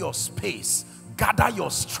 Maintain your space. Gather your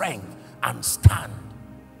strength and stand.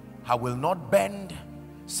 I will not bend.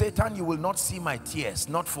 Satan, you will not see my tears.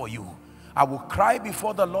 Not for you. I will cry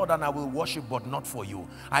before the Lord and I will worship, but not for you.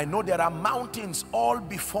 I know there are mountains all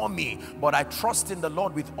before me, but I trust in the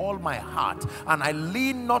Lord with all my heart, and I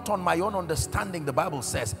lean not on my own understanding. The Bible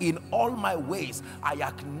says, in all my ways I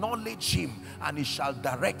acknowledge Him, and He shall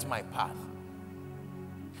direct my path.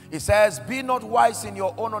 It says, be not wise in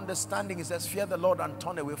your own understanding. It says, fear the Lord and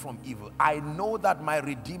turn away from evil. I know that my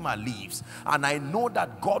Redeemer lives, and I know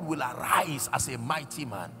that God will arise as a mighty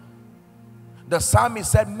man. The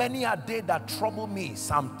psalmist said, many are they that trouble me.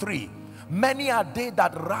 Psalm 3. Many are they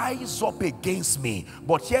that rise up against me.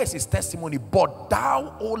 But here's his testimony. But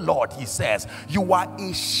thou, O Lord, he says, you are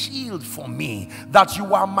a shield for me, that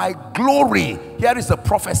you are my glory. Here is a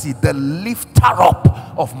prophecy. The lifter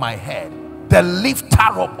up of my head. The lifter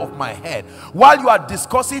up of my head. While you are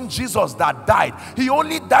discussing Jesus that died, He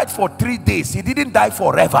only died for 3 days. He didn't die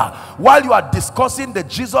forever. While you are discussing the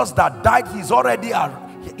Jesus that died,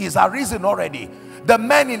 He's arisen already. The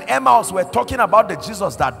men in Emmaus were talking about the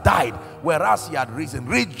Jesus that died, whereas He had risen.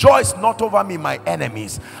 Rejoice not over me, my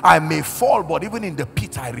enemies. I may fall, but even in the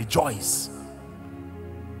pit I rejoice.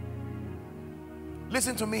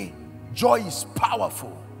 Listen to me. Joy is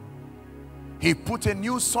powerful. He put a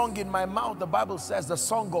new song in my mouth. The Bible says, the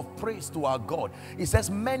song of praise to our God. It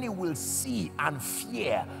says, many will see and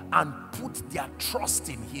fear and put their trust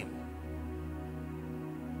in Him.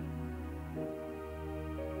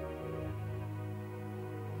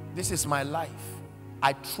 This is my life.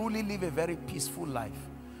 I truly live a very peaceful life,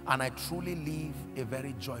 and I truly live a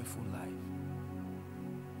very joyful life.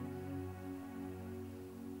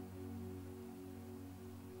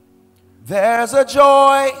 There's a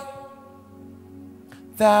joy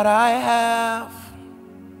that I have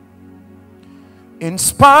in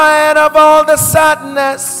spite of all the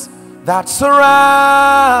sadness that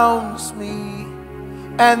surrounds me,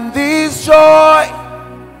 and this joy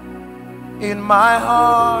in my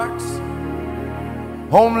heart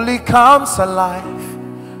only comes alive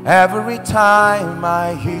every time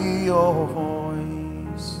I hear your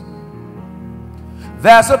voice.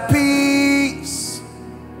 There's a peace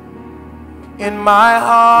in my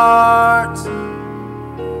heart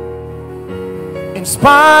in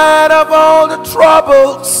spite of all the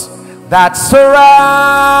troubles that surrounds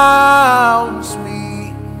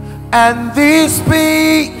me, and this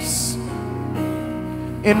peace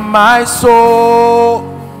in my soul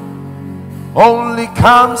only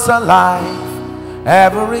comes alive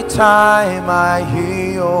every time I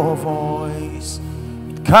hear your voice.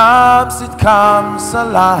 It comes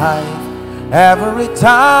alive every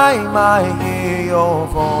time I hear your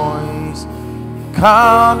voice.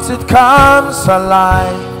 It comes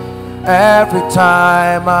alive every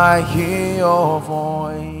time I hear your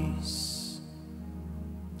voice.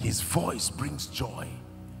 His voice brings joy.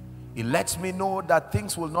 It lets me know that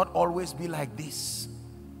things will not always be like this.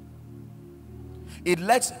 It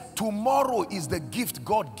lets, tomorrow is the gift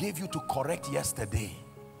God gave you to correct yesterday.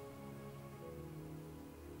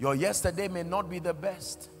 Your yesterday may not be the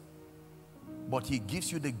best, but He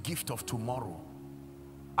gives you the gift of tomorrow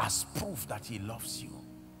as proof that He loves you.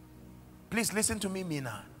 Please listen to me,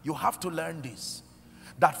 Mina. You have to learn this,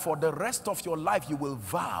 that for the rest of your life you will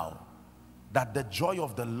vow that the joy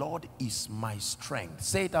of the Lord is my strength.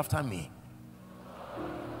 Say it after me.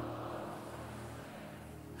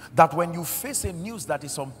 That when you face a news that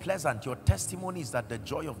is unpleasant, your testimony is that the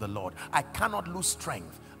joy of the Lord. I cannot lose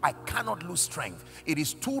strength. I cannot lose strength. It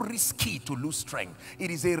is too risky to lose strength. It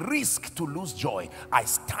is a risk to lose joy. I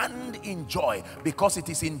stand in joy because it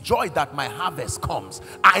is in joy that my harvest comes.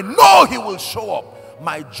 I know he will show up.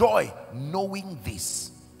 My joy, knowing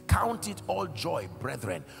this. Count it all joy,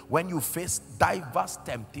 brethren, when you face diverse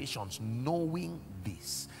temptations, knowing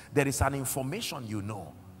this. There is an information you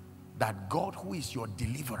know, that God, who is your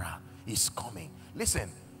deliverer, is coming. Listen,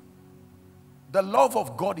 the love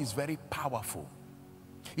of God is very powerful.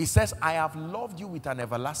 He says, I have loved you with an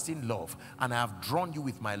everlasting love, and I have drawn you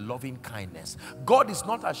with my loving kindness. God is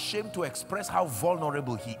not ashamed to express how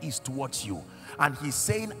vulnerable he is towards you. And he's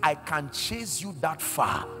saying, I can chase you that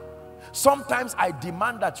far. Sometimes I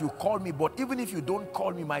demand that you call me, but even if you don't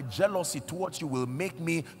call me, my jealousy towards you will make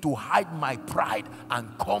me to hide my pride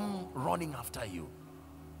and come running after you.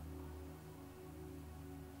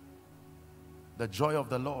 The joy of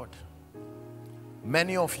the Lord.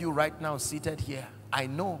 Many of you right now seated here, I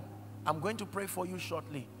know, I'm going to pray for you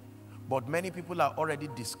shortly, but many people are already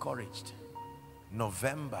discouraged.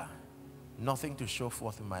 November, nothing to show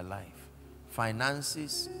forth in my life.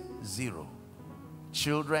 Finances, zero.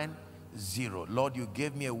 Children, zero. Lord, you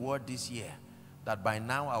gave me a word this year that by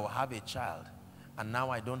now I will have a child, and now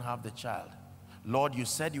I don't have the child. Lord, you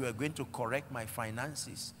said you were going to correct my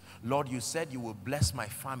finances. Lord, you said you will bless my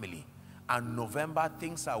family. And November,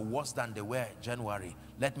 things are worse than they were January.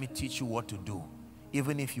 Let me teach you what to do.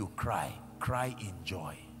 Even if you cry, cry in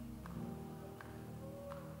joy.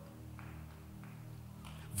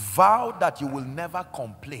 Vow that you will never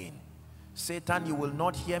complain. Satan, you will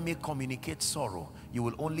not hear me communicate sorrow. You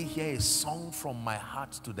will only hear a song from my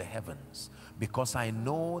heart to the heavens, because I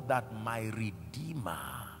know that my Redeemer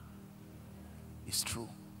is true.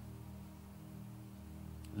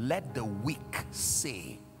 Let the weak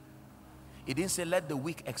say. It didn't say let the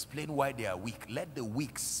weak explain why they are weak. Let the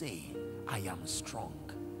weak say, I am strong.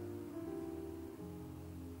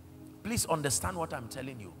 Please understand what I'm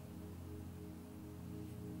telling you.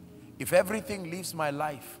 If everything leaves my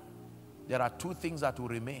life, there are two things that will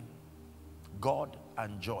remain: God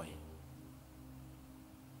and joy.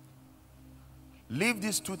 Leave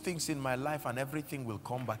these two things in my life and everything will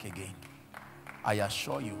come back again. I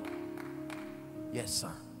assure you. Yes,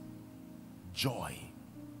 sir. Joy.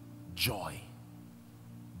 Joy.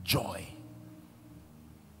 Joy.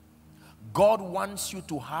 God wants you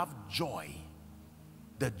to have joy.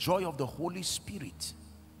 The joy of the Holy Spirit.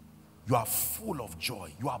 You are full of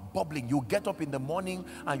joy. You are bubbling. You get up in the morning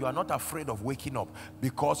and you are not afraid of waking up,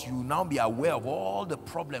 because you now be aware of all the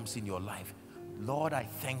problems in your life. Lord, I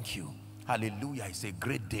thank you. Hallelujah. It's a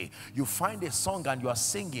great day. You find a song and you are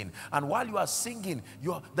singing, and while you are singing,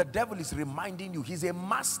 the devil is reminding you he's a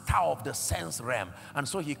master of the sense realm, and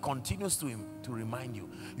so he continues to remind you.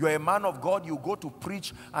 You're a man of God, you go to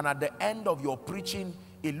preach, and at the end of your preaching,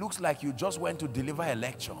 it looks like you just went to deliver a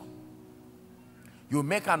lecture. You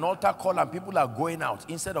make an altar call and people are going out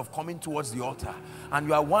instead of coming towards the altar, and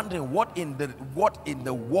you are wondering, what in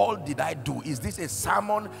the world did I do? Is this a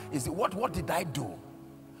sermon? What did I do?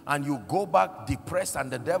 And you go back depressed, and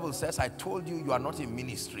the devil says, I told you, you are not in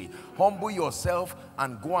ministry. Humble yourself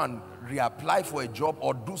and go and reapply for a job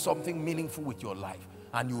or do something meaningful with your life.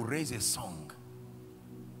 And you raise a song.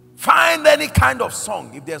 Find any kind of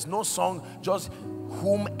song. If there's no song, just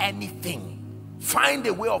hum anything. Find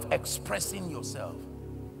a way of expressing yourself.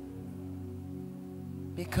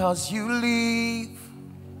 Because you live,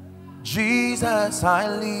 Jesus, I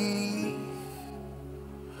live.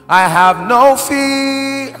 I have no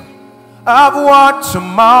fear of what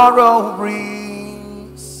tomorrow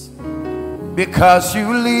brings. Because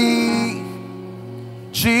you live,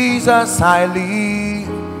 Jesus, I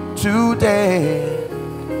live today.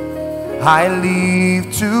 I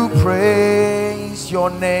live to praise your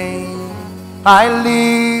name. I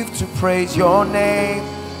live to praise your name.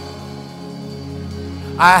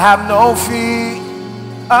 I have no fear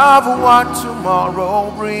of what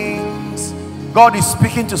tomorrow brings. God is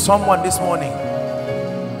speaking to someone this morning.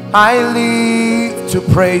 I live to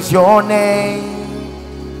praise your name,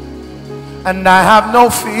 and I have no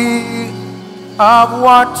fear of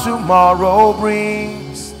what tomorrow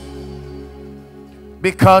brings.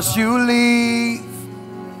 Because you live,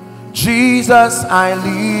 Jesus, I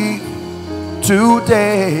live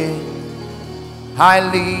today. I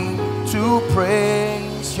live to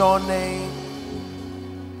praise your name.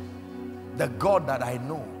 The God that I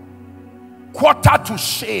know, quarter to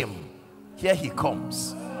shame, here he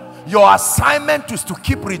comes. Your assignment is to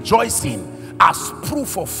keep rejoicing as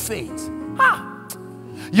proof of faith.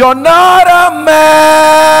 You're not a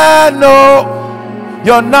man, no,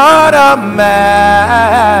 You're not a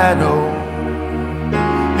man, oh.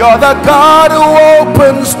 You're the God who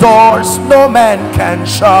opens doors no man can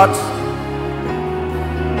shut.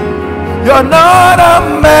 You're not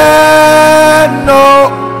a man, no.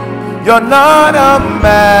 You're not a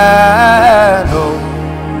man, no.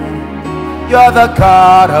 You're the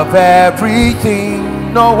God of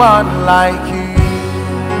everything. No one like you.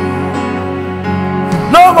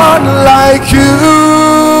 No one like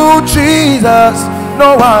you, Jesus.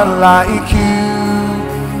 No one like you.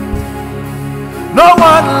 No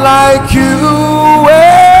one like you.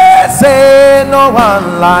 Say no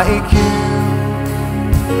one like you.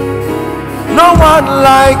 No one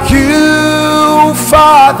like you,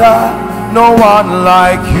 Father. No one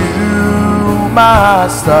like you,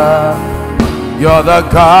 Master. You're the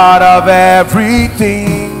God of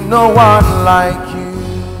everything. No one like you.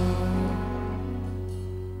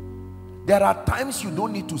 There are times you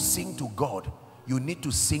don't need to sing to God. You need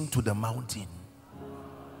to sing to the mountain.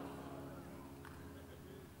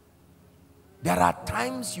 There are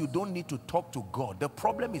times you don't need to talk to God. The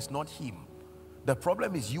problem is not him. The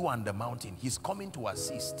problem is you and the mountain. He's coming to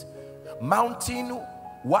assist. Mountain,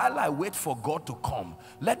 while I wait for God to come,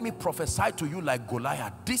 let me prophesy to you like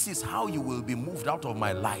Goliath. This is how you will be moved out of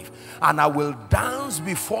my life. And I will dance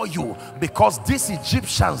before you, because these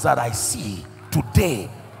Egyptians that I see today,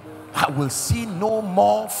 I will see no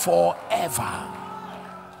more forever.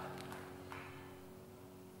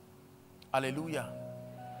 Hallelujah.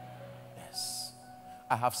 Yes.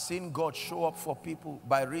 I have seen God show up for people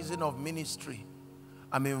by reason of ministry.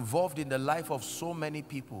 I'm involved in the life of so many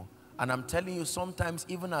people. And I'm telling you, sometimes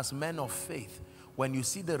even as men of faith, when you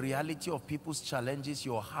see the reality of people's challenges,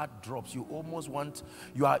 your heart drops. You almost want,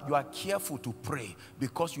 you are careful to pray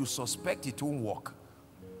because you suspect it won't work.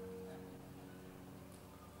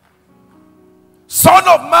 Son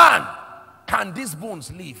of man, can these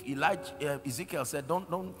bones live? Ezekiel said,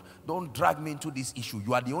 don't drag me into this issue.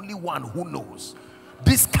 You are the only one who knows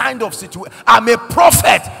this kind of situation. I'm a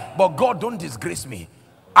prophet, but God, don't disgrace me.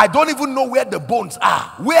 I don't even know where the bones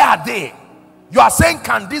are. Where are they? You are saying,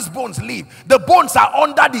 can these bones live? The bones are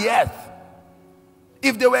under the earth.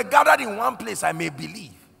 If they were gathered in one place, I may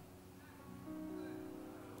believe.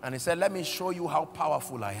 And he said, let me show you how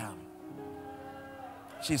powerful I am.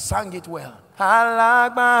 She sang it well.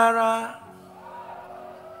 Alagbara,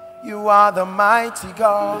 you are the mighty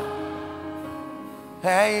God.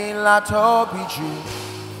 Hey, Latobiju,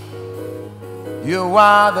 you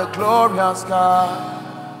are the glorious God.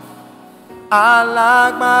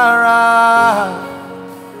 Alagbara,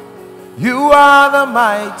 you are the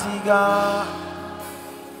mighty God.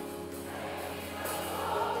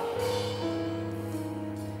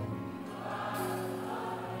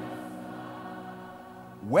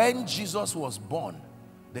 When Jesus was born,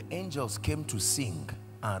 the angels came to sing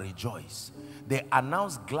and rejoice. They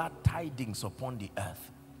announced glad tidings upon the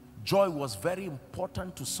earth. Joy was very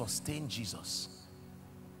important to sustain Jesus.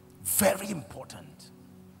 Very important.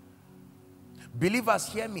 Believers,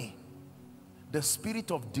 hear me. The spirit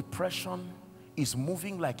of depression is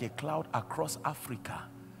moving like a cloud across Africa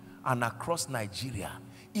and across Nigeria.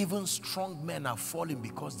 Even strong men are falling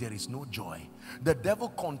because there is no joy. The devil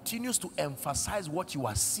continues to emphasize what you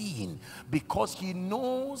are seeing because he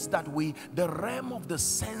knows that the realm of the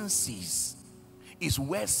senses is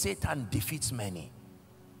where Satan defeats many.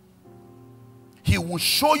 He will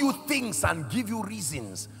show you things and give you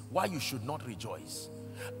reasons why you should not rejoice.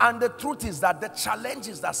 And the truth is that the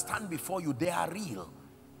challenges that stand before you, they are real.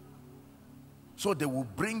 So they will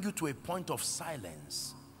bring you to a point of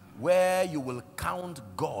silence where you will count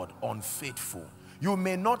God unfaithful. You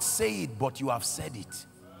may not say it, but you have said it.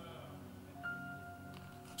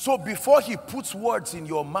 So before he puts words in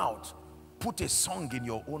your mouth, put a song in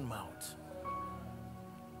your own mouth.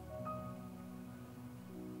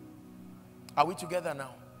 Are we together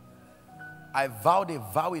now? I vowed a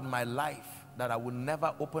vow in my life that I will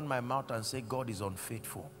never open my mouth and say God is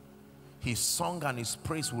unfaithful. His song and his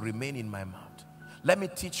praise will remain in my mouth. Let me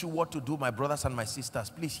teach you what to do, my brothers and my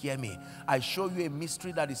sisters. Please hear me. I show you a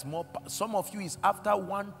mystery that is more. Some of you is after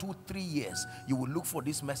 1, 2, 3 years, you will look for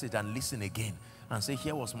this message and listen again and say,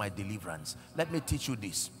 here was my deliverance. Let me teach you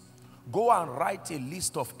this. Go and write a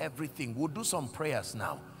list of everything. We'll do some prayers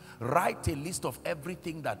now. Write a list of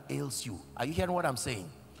everything that ails you. Are you hearing what I'm saying?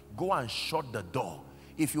 Go and shut the door.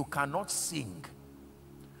 If you cannot sing,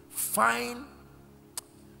 find.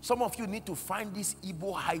 Some of you need to find this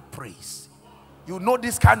Igbo high praise. You know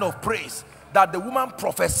this kind of praise that the woman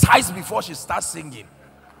prophesies before she starts singing.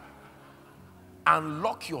 And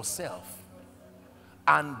lock yourself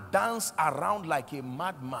and dance around like a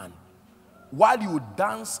madman while you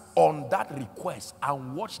dance on that request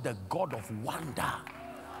and watch the God of wonder.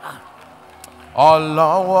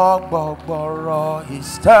 Allah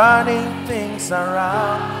He's turning things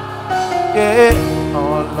around. Yeah.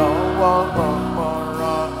 Allah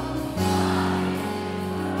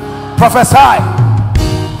prophesy.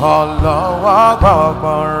 Allah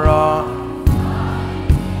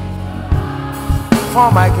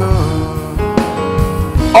for my good.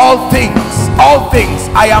 All things,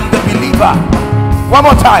 I am the believer. One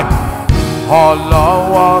more time.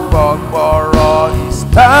 Allah Akbar is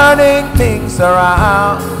turning things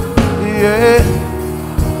around. Yeah.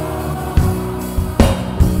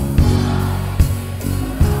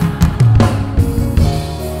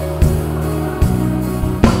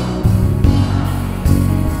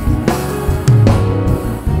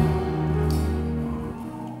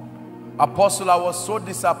 Apostle, I was so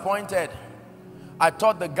disappointed. I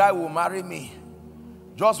thought the guy would marry me.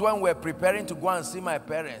 Just when we're preparing to go and see my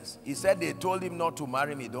parents, he said they told him not to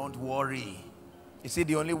marry me. Don't worry. He said,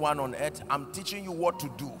 the only one on earth. I'm teaching you what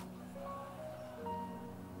to do.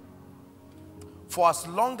 For as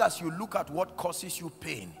long as you look at what causes you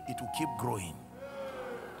pain, it will keep growing.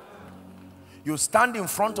 You stand in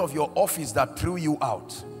front of your office that threw you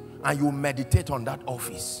out, and you meditate on that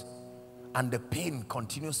office, and the pain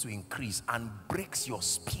continues to increase and breaks your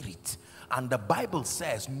spirit. And the Bible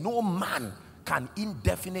says no man can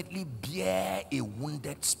indefinitely bear a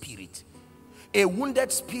wounded spirit. A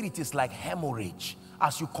wounded spirit is like hemorrhage.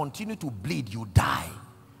 As you continue to bleed, you die.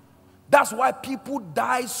 That's why people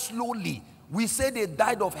die slowly. We say they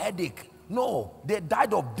died of headache. No, they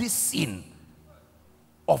died of this sin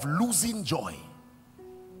of losing joy.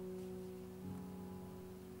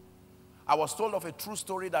 I was told of a true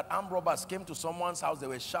story that armed robbers came to someone's house. They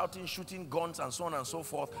were shouting, shooting guns and so on and so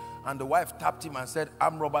forth. And the wife tapped him and said,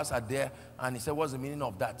 armed robbers are there. And he said, what's the meaning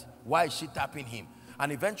of that? Why is she tapping him?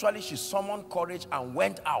 And eventually she summoned courage and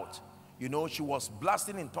went out. You know, she was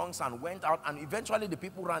blasting in tongues and went out. And eventually the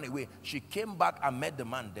people ran away. She came back and met the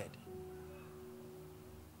man dead.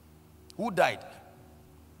 Who died?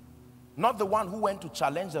 Not the one who went to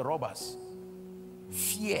challenge the robbers.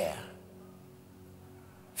 Fear.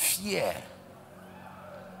 Fear.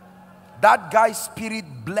 That guy's spirit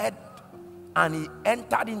bled and he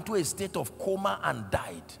entered into a state of coma and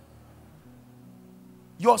died.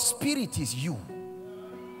 Your spirit is you.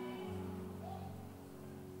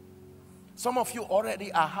 Some of you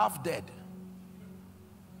already are half dead.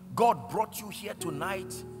 God brought you here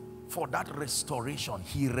tonight for that restoration.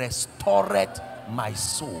 He restored my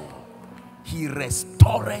soul. He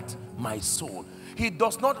restored my soul. He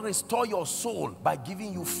does not restore your soul by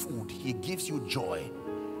giving you food. He gives you joy.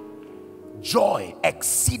 Joy,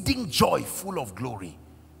 exceeding joy, full of glory.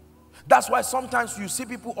 That's why sometimes you see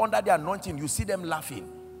people under the anointing, you see them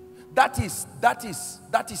laughing. That is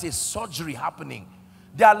a surgery happening.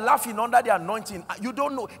 They are laughing under the anointing. You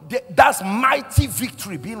don't know. That's mighty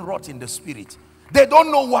victory being wrought in the spirit. They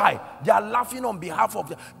don't know why. They are laughing on behalf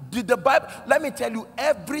of the Bible. Let me tell you,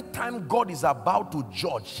 every time God is about to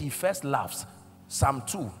judge, he first laughs. Psalm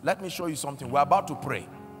 2. Let me show you something. We're about to pray.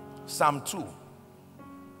 Psalm 2.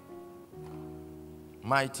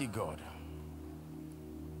 Mighty God.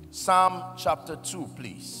 Psalm chapter 2,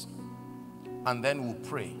 please. And then we'll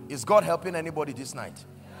pray. Is God helping anybody this night?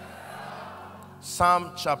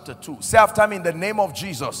 Psalm chapter 2. Say after me, in the name of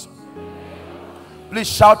Jesus. Please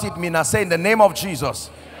shout it, Mina. Say, in the name of Jesus,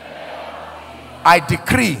 I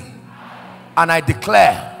decree and I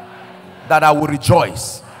declare that I will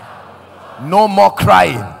rejoice. No more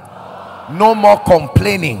crying. No more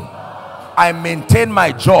complaining. I maintain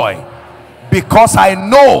my joy because I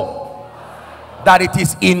know that it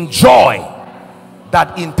is in joy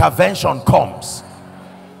that intervention comes.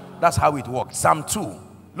 That's how it works. Psalm 2.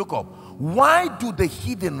 Look up. Why do the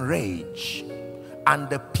heathen rage and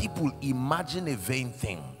the people imagine a vain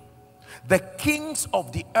thing? The kings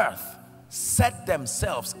of the earth set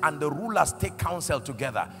themselves and the rulers take counsel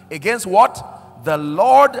together. Against what? The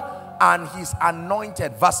Lord and his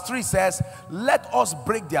anointed. Verse 3 says, let us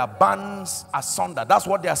break their bands asunder. That's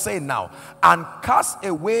what they are saying now. And cast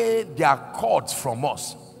away their cords from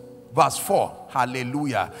us. Verse 4.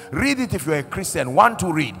 Hallelujah. Read it if you're a Christian. 1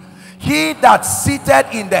 to read. He that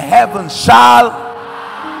sitteth in the heavens shall...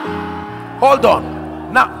 Hold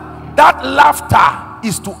on. Now, that laughter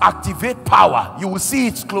is to activate power. You will see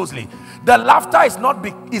it closely. The laughter is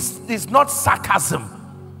not sarcasm.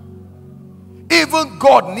 Even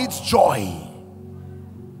God needs joy.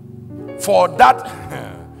 For that,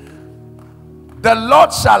 the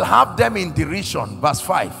Lord shall have them in derision. Verse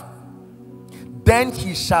 5. Then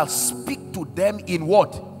he shall speak to them in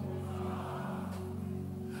what?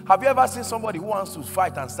 Have you ever seen somebody who wants to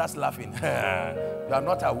fight and starts laughing? You are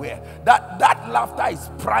not aware. That laughter is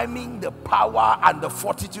priming the power and the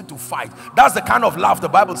fortitude to fight. That's the kind of laugh the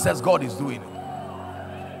Bible says God is doing.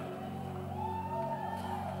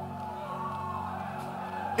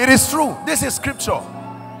 It is true. This is scripture.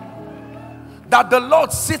 That the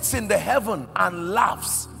Lord sits in the heaven and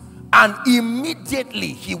laughs, and immediately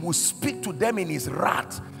he will speak to them in his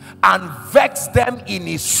wrath and vex them in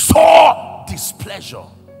his sore displeasure.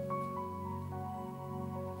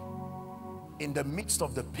 In the midst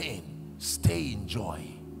of the pain, stay in joy.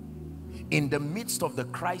 In the midst of the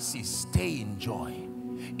crisis, stay in joy.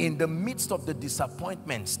 In the midst of the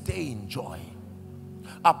disappointment, stay in joy.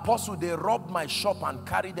 Apostle, they robbed my shop and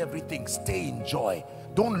carried everything. Stay in joy.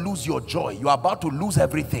 Don't lose your joy. You are about to lose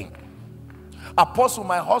everything. Apostle,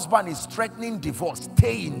 my husband is threatening divorce.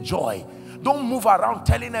 Stay in joy. Don't move around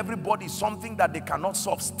telling everybody something that they cannot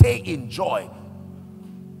solve. Stay in joy.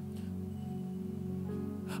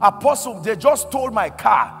 Apostle, they just stole my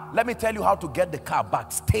car. Let me tell you how to get the car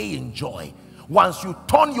back. Stay in joy. Once you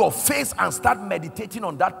turn your face and start meditating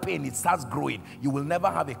on that pain, it starts growing. You will never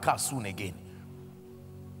have a car soon again.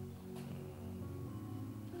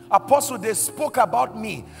 Apostle, they spoke about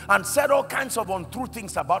me and said all kinds of untrue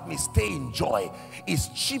things about me. Stay in joy. It's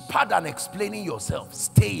cheaper than explaining yourself.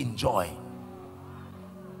 Stay in joy.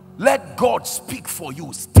 Let God speak for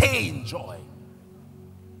you. Stay in joy.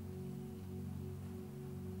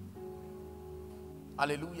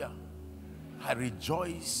 Hallelujah. I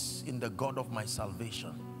rejoice in the God of my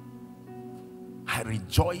salvation. I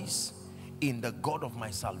rejoice in the God of my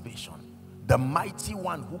salvation. The mighty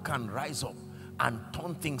one who can rise up and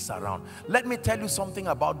turn things around. Let me tell you something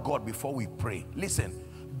about God before we pray. Listen,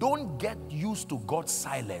 don't get used to God's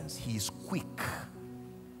silence. He is quick.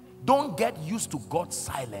 Don't get used to God's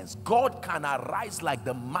silence. God can arise like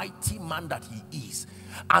the mighty man that he is,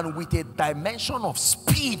 and with a dimension of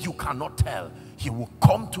speed you cannot tell, he will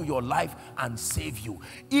come to your life and save you.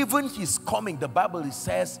 Even his coming, the Bible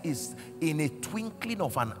says, is in a twinkling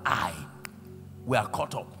of an eye. We are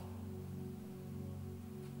caught up.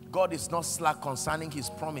 God is not slack concerning his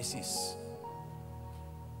promises.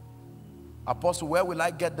 Apostle, where will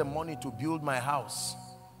I get the money to build my house?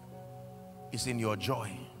 It's in your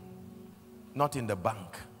joy, not in the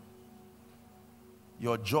bank.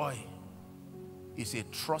 Your joy is a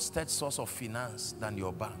trusted source of finance than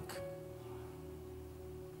your bank.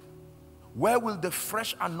 Where will the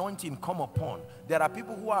fresh anointing come upon? There are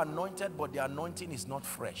people who are anointed, but the anointing is not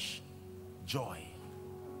fresh. Joy.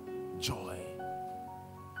 Joy.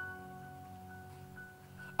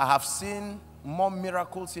 I have seen more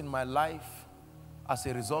miracles in my life as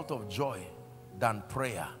a result of joy than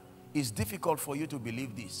prayer. It's difficult for you to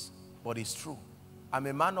believe this, but it's true. I'm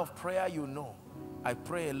a man of prayer, you know. I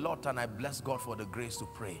pray a lot and I bless God for the grace to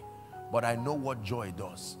pray. But I know what joy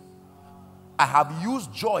does. I have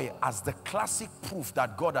used joy as the classic proof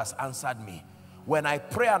that God has answered me. When I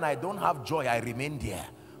pray and I don't have joy, I remain there.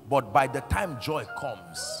 But by the time joy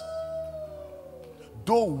comes,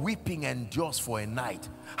 though weeping endures for a night.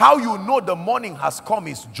 How you know the morning has come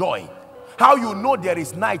is joy. How you know there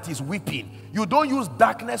is night is weeping. You don't use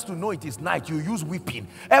darkness to know it is night. You use weeping.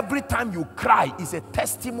 Every time you cry is a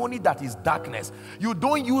testimony that is darkness. You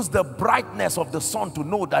don't use the brightness of the sun to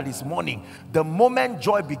know that it's morning. The moment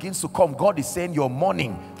joy begins to come, God is saying your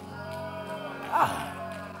morning.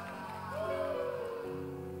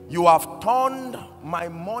 You have turned my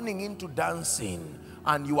morning into dancing,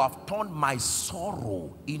 and you have turned my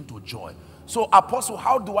sorrow into joy. So, Apostle,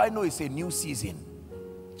 how do I know it's a new season?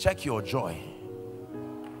 Check your joy.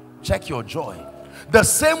 Check your joy. The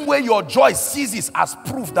same way your joy ceases as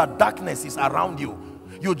proof that darkness is around you.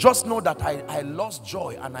 You just know that I lost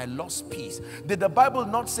joy and I lost peace. Did the Bible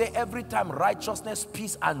not say every time righteousness,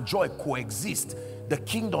 peace, and joy coexist, the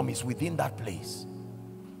kingdom is within that place?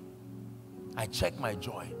 I check my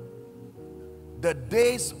joy. The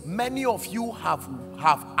days many of you have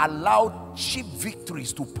allowed cheap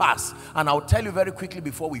victories to pass, and I'll tell you very quickly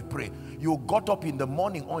before we pray. You got up in the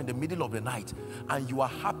morning or in the middle of the night and you are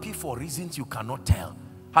happy for reasons you cannot tell.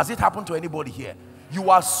 Has it happened to anybody here? You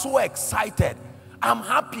are so excited. I'm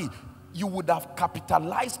happy. You would have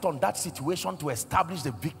capitalized on that situation to establish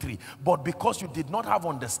the victory, but because you did not have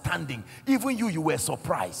understanding, even you were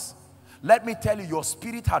surprised. Let me tell you, your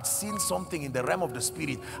spirit had seen something in the realm of the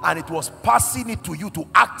spirit, and it was passing it to you to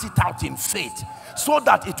act it out in faith so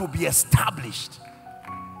that it will be established.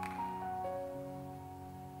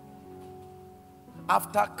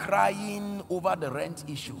 After crying over the rent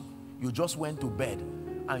issue, you just went to bed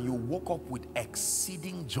and you woke up with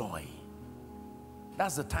exceeding joy.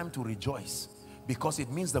 That's the time to rejoice. Because it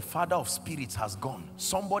means the father of spirits has gone.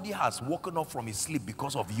 Somebody has woken up from his sleep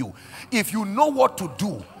because of you. If you know what to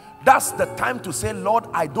do, that's the time to say, Lord,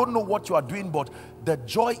 I don't know what you are doing, but the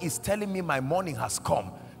joy is telling me my morning has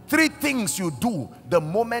come. 3 things you do the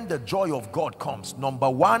moment the joy of God comes. Number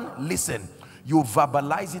 1, listen. You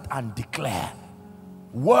verbalize it and declare.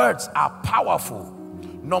 Words are powerful.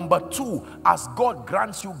 Number 2, as God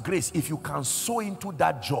grants you grace, if you can sow into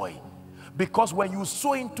that joy. Because when you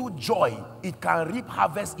sow into joy, it can reap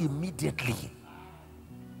harvest immediately.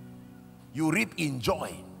 You reap in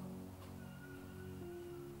joy.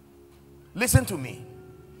 Listen to me.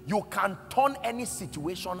 You can turn any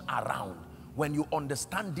situation around when you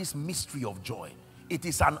understand this mystery of joy. It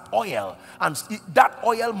is an oil, and that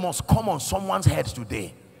oil must come on someone's head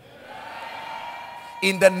today.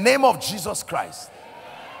 In the name of Jesus Christ.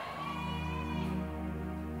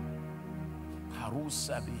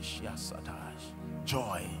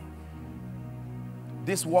 Joy.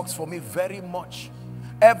 This works for me very much.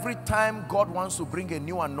 Every time God wants to bring a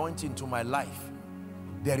new anointing to my life,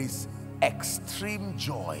 there is extreme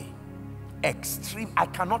joy. Extreme, I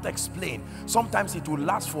cannot explain. Sometimes it will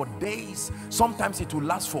last for days, sometimes it will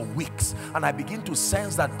last for weeks, and I begin to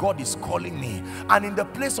sense that God is calling me. And in the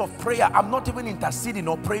place of prayer, I'm not even interceding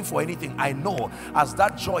or praying for anything. I know as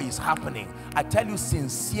that joy is happening, I tell you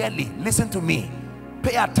sincerely, listen to me,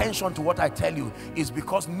 pay attention to what I tell you, is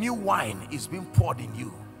because new wine is being poured in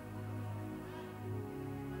you.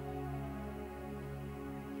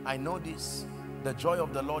 I know this. The joy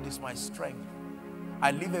of the Lord is my strength. I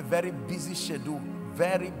live a very busy schedule,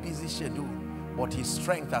 but his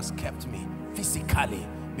strength has kept me physically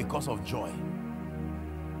because of joy.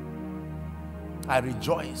 I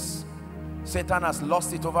rejoice. Satan has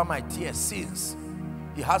lost it over my tears since.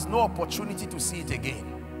 He has no opportunity to see it again.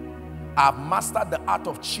 I've mastered the art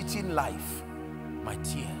of cheating life. My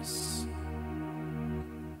tears.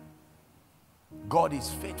 God is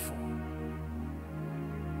faithful.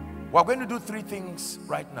 We're going to do 3 things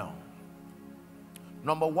right now.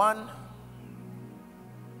 Number 1,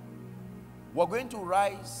 we're going to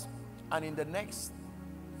rise, and in the next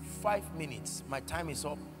 5 minutes, my time is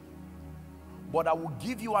up, but I will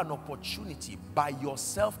give you an opportunity by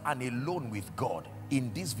yourself and alone with God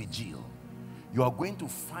in this vigil. You are going to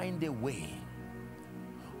find a way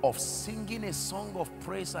of singing a song of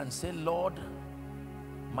praise and say, Lord,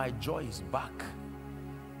 my joy is back.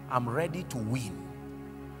 I'm ready to win.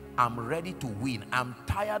 I'm ready to win. I'm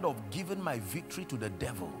tired of giving my victory to the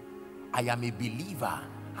devil. I am a believer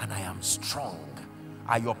and I am strong.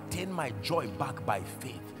 I obtain my joy back by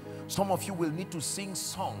faith. Some of you will need to sing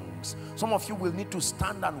songs. Some of you will need to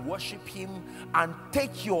stand and worship him and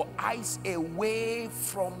take your eyes away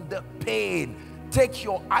from the pain. Take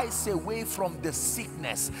your eyes away from the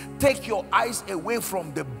sickness. Take your eyes away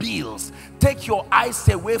from the bills. Take your eyes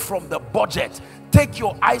away from the budget. Take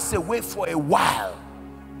your eyes away for a while.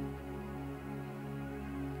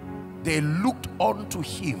 They looked unto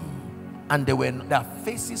him, and their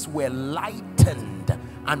faces were lightened,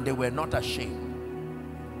 and they were not ashamed.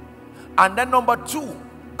 And then number 2,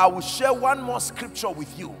 I will share one more scripture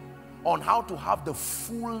with you on how to have the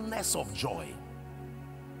fullness of joy,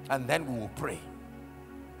 and then we will pray.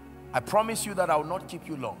 I promise you that I will not keep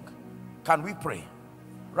you long. Can we pray?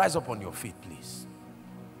 Rise up on your feet, please.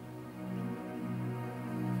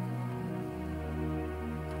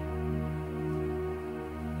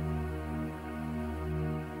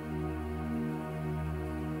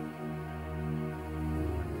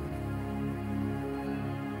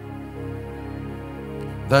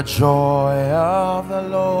 The joy of the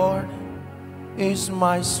Lord is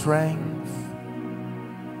my strength.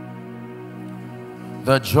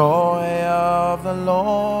 The joy of the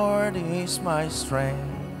Lord is my strength.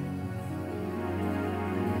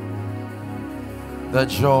 The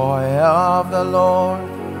joy of the Lord,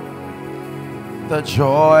 the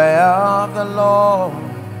joy of the Lord,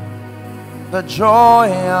 the joy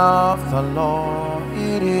of the Lord,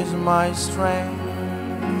 it is my strength.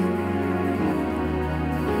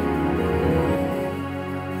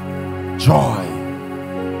 Joy.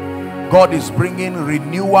 God is bringing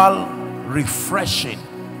renewal, refreshing,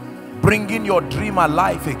 bringing your dream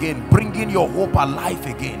alive again, bringing your hope alive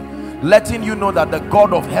again, letting you know that the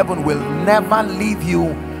God of heaven will never leave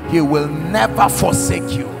you. He will never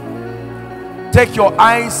forsake you. Take your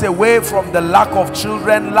eyes away from the lack of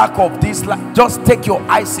children, lack of this. Just take your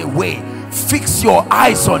eyes away. Fix your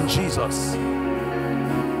eyes on Jesus.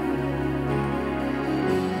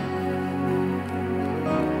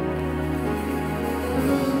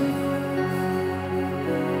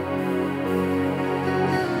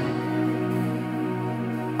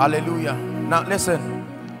 Hallelujah. Now listen,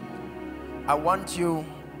 I want you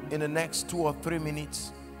in the next 2 or 3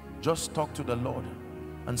 minutes, just talk to the Lord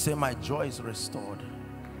and say, my joy is restored.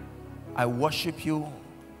 I worship you.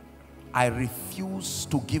 I refuse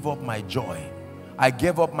to give up my joy. I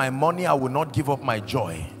gave up my money. I will not give up my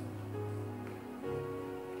joy.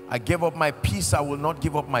 I gave up my peace. I will not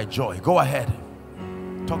give up my joy. Go ahead.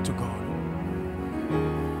 Talk to God.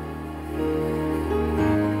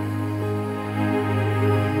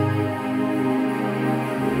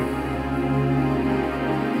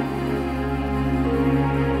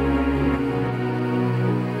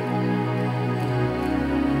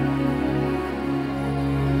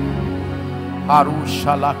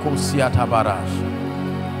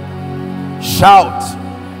 Shout.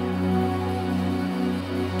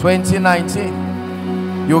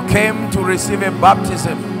 2019, you came to receive a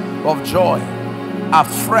baptism of joy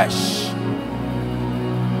afresh.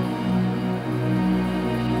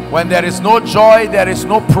 When there is no joy, there is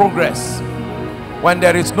no progress. When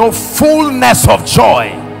there is no fullness of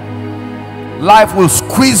joy, life will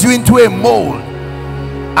squeeze you into a mold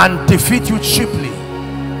and defeat you cheaply.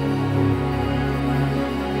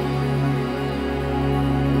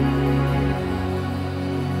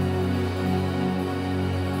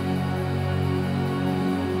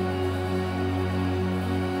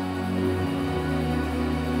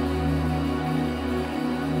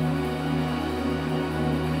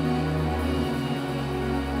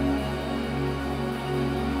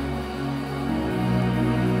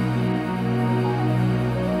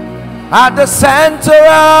 At the center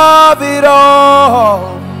of it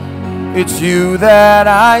all, it's you that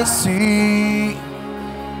I see.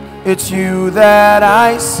 It's you that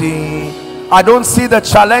I see. I don't see the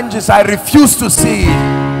challenges. I refuse to see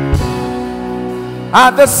it.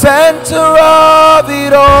 At the center of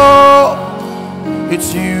it all,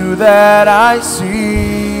 it's you that I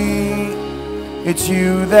see. It's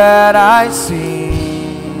you that I see.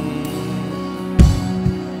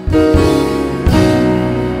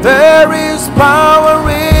 There is power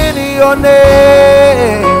in your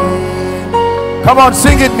name. Come on,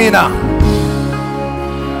 sing it, Mina.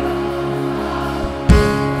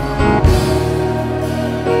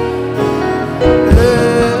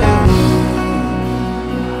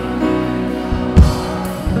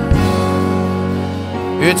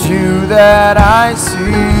 It's you that I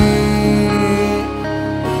see.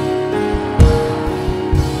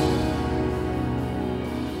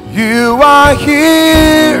 You are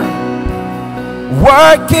here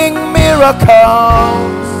working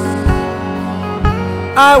miracles.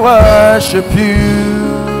 I worship you.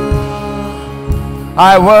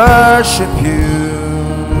 I worship you.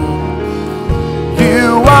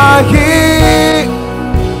 You are here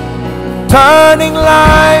turning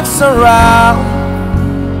lives around.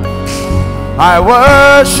 I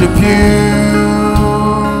worship you.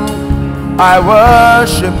 I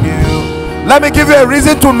worship you. Let me give you a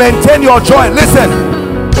reason to maintain your joy. Listen.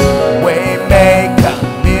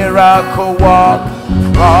 Waymaker, miracle walk,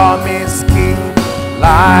 promise keep,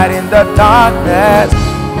 light in the darkness.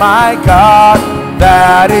 My God,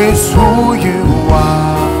 that is who you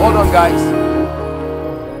are. Hold on, guys.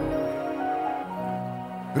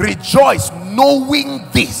 Rejoice knowing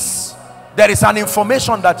this. There is an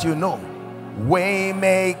information that you know.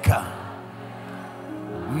 Waymaker,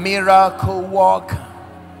 miracle walk,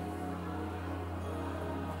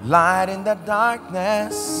 light in the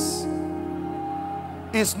darkness.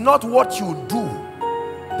 Is not what you do,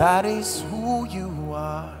 that is who you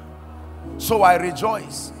are. So I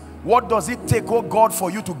rejoice. What does it take, oh God,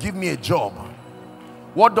 for you to give me a job?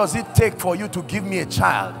 What does it take for you to give me a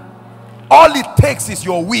child? All it takes is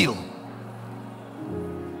your will.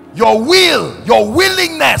 Your will, your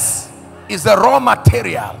willingness is the raw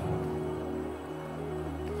material.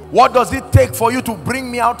 What does it take for you to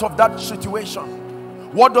bring me out of that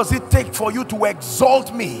situation? What does it take for you to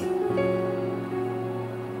exalt me?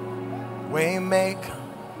 Waymaker,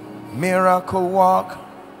 miracle walk,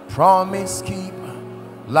 promise keep,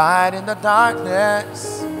 light in the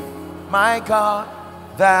darkness. My God,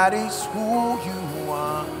 that is who you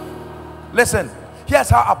are. Listen, here's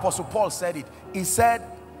how Apostle Paul said it. He said,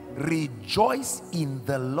 rejoice in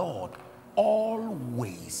the Lord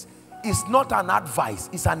always. It's not an advice,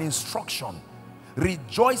 it's an instruction.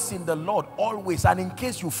 Rejoice in the Lord always. And in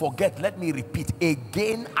case you forget, let me repeat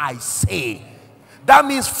again, I say. That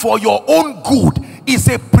means for your own good is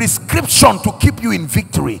a prescription to keep you in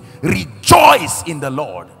victory. Rejoice in the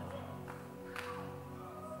Lord.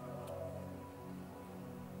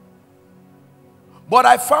 But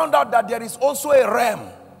I found out that there is also a realm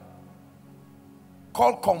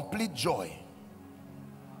called complete joy.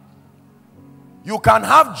 You can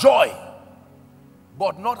have joy,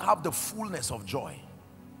 but not have the fullness of joy.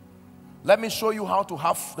 Let me show you how to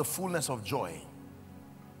have the fullness of joy.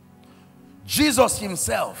 Jesus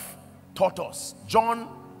himself taught us. John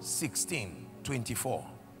 16:24.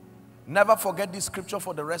 Never forget this scripture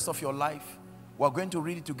for the rest of your life. We're going to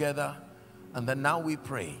read it together, and then now we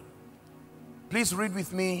pray. Please read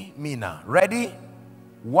with me, Mina. Ready?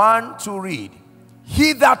 1, 2, read.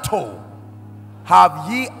 Hitherto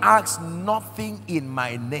have ye asked nothing in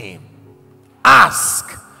my name.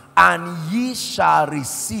 Ask, and ye shall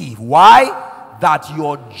receive. Why? That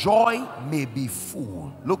your joy may be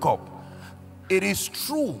full. Look up. It is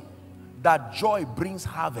true that joy brings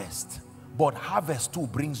harvest, but harvest too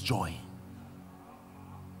brings joy.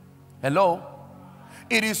 Hello?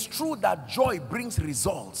 It is true that joy brings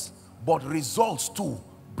results, but results too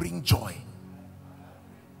bring joy.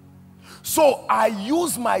 So I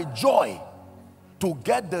use my joy to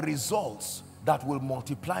get the results that will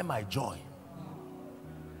multiply my joy.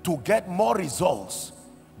 To get more results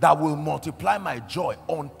that will multiply my joy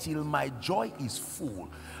until my joy is full.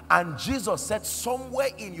 And Jesus said somewhere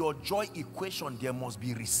in your joy equation there must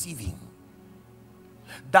be receiving.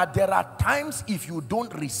 That there are times if you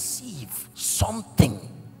don't receive something,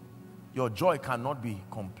 your joy cannot be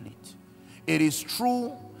complete. It is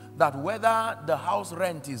true that whether the house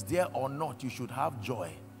rent is there or not, you should have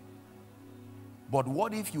joy. But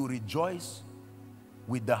what if you rejoice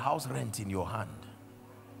with the house rent in your hand?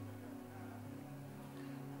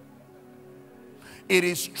 It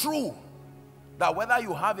is true that whether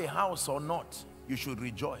you have a house or not, you should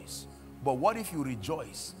rejoice. But what if you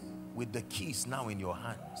rejoice with the keys now in your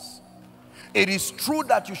hands? It is true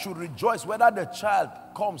that you should rejoice whether the child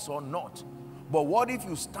comes or not. But what if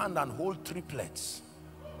you stand and hold triplets?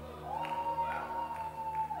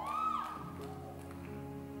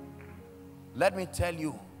 Let me tell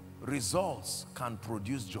you, results can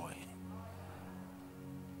produce joy.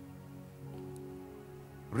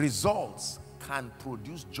 Results can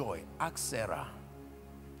produce joy. Ask Sarah.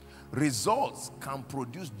 Results can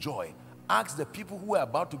produce joy. Ask the people who were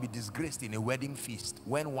about to be disgraced in a wedding feast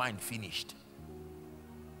when wine finished.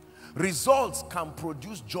 Results can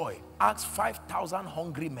produce joy. Ask 5,000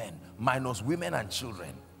 hungry men minus women and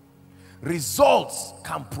children. Results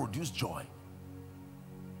can produce joy.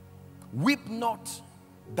 Weep not,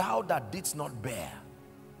 thou that didst not bear.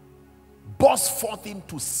 Burst forth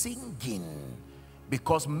into singing,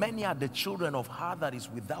 because many are the children of her that is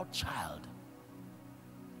without child.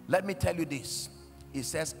 Let me tell you this. It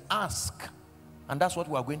says, ask, and that's what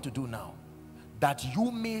we are going to do now, that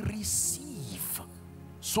you may receive,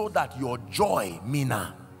 so that your joy,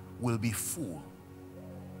 Mina, will be full.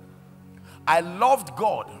 I loved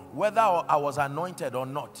God, whether I was anointed or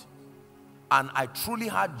not, and I truly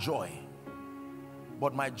had joy.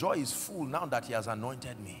 But my joy is full now that he has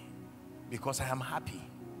anointed me, because I am happy.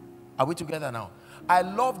 Are we together now? I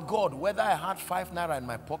loved God whether I had 5 naira in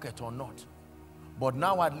my pocket or not. But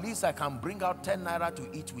now at least I can bring out 10 naira to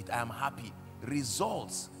eat with. I am happy.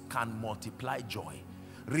 Results can multiply joy.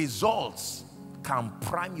 Results can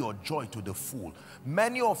prime your joy to the full.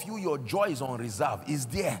 Many of you, your joy is on reserve. It's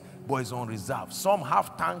there, but it's on reserve. Some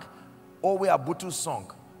have tank. Owe Abutu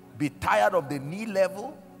song. Be tired of the knee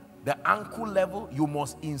level, the ankle level. You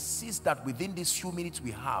must insist that within these few minutes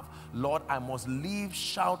we have, Lord, I must leave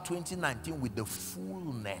Shout 2019 with the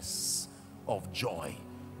fullness of joy.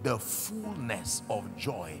 The fullness of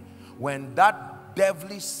joy. When that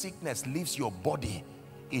devilish sickness leaves your body,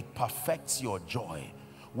 it perfects your joy.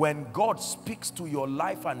 When God speaks to your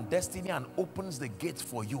life and destiny and opens the gates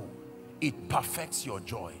for you, it perfects your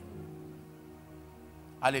joy.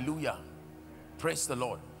 Hallelujah. Praise the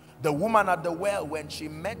Lord. The woman at the well, when she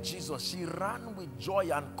met Jesus, she ran with joy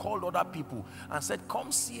and called other people and said,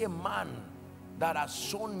 come see a man that has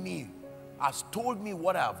shown me, has told me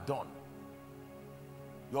what I have done.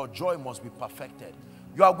 Your joy must be perfected.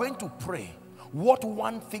 You are going to pray. What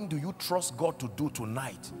one thing do you trust God to do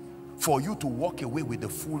tonight for you to walk away with the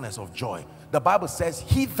fullness of joy? The Bible says,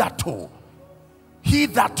 hitherto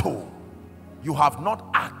you have not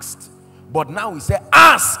asked, but now we say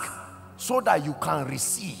ask, so that you can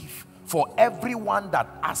receive. For everyone that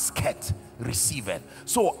asketh, receiveth.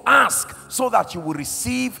 So ask so that you will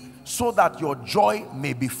receive, so that your joy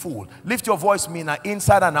may be full. Lift your voice, Mina,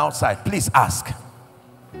 inside and outside. Please ask.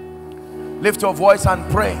 Lift your voice and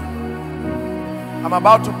pray. I'm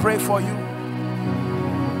about to pray for you.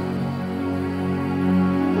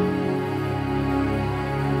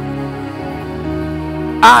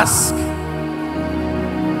 Ask.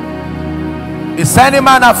 Is any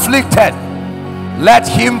man afflicted? Let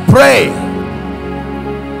him pray.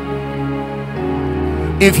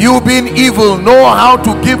 If you being evil know how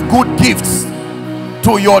to give good gifts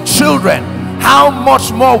to your children, how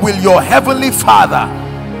much more will your heavenly Father?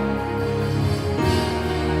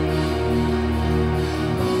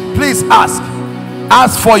 Please ask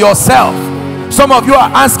for yourself. Some of you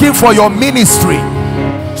are asking for your ministry.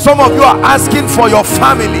 Some of you are asking for your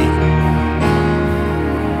family.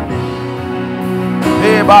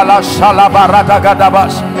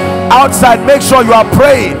 Outside, make sure you are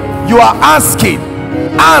praying. You are asking.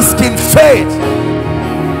 Ask in faith.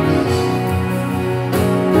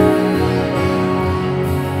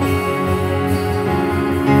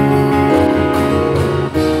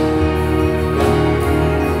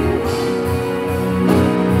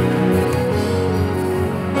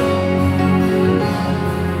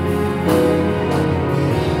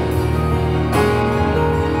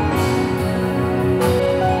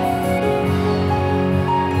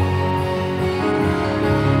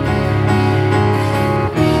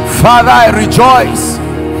 Father, I rejoice,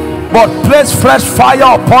 but place fresh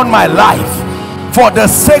fire upon my life for the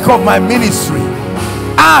sake of my ministry.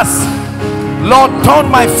 Ask, Lord,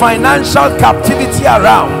 turn my financial captivity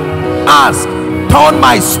around. Ask, turn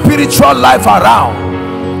my spiritual life around.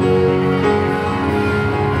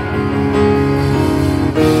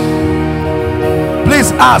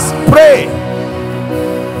 Please ask, pray.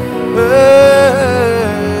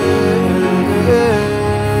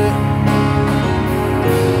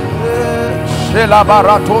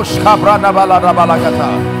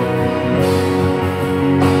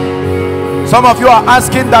 Some of you are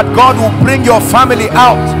asking that God will bring your family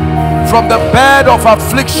out from the bed of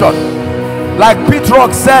affliction. Like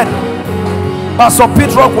Petrock said, Pastor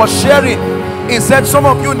Petrock was sharing, he said some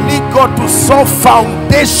of you need God to solve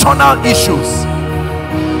foundational issues.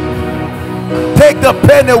 Take the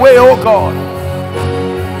pain away, oh God.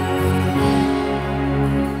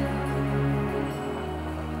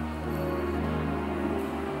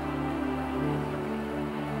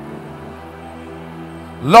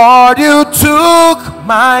 Lord, you took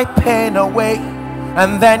my pain away,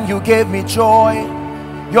 and then you gave me joy.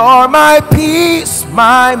 You're my peace,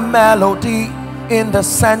 my melody in the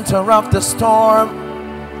center of the storm.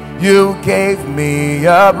 You gave me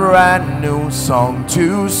a brand new song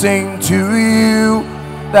to sing to you.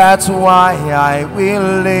 That's why I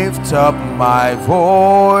will lift up my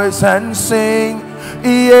voice and sing.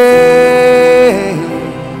 Yeah,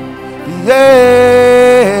 yeah, yeah.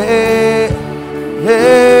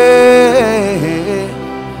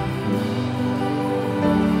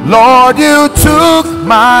 Lord, you took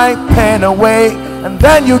my pain away, and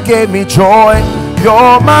then you gave me joy.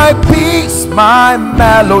 You're my peace, my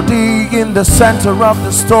melody in the center of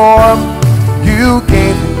the storm. You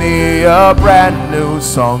gave me a brand new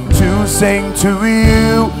song to sing to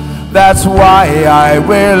you. That's why I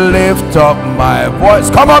will lift up my voice.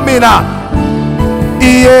 Come on, Mina.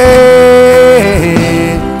 Yeah,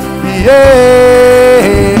 yeah,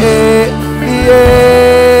 yeah,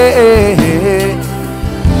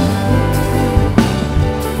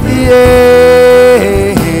 yeah.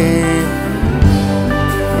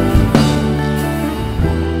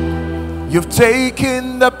 You've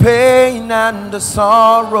taken the pain and the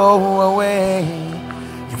sorrow away.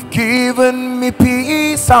 You've given me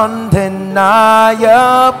peace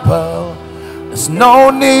undeniable. There's no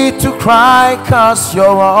need to cry, 'cause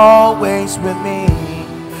you're always with me.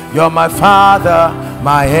 You're my Father,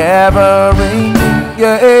 my everything.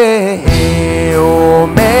 Yeah, oh,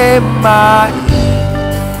 my.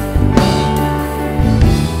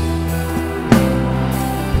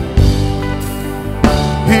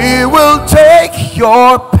 He will take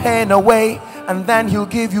your pain away, and then he'll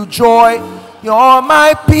give you joy. You're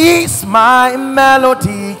my peace, my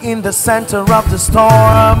melody in the center of the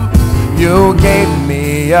storm. You gave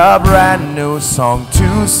me a brand new song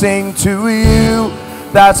to sing to you.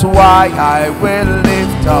 That's why I will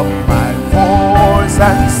lift up my voice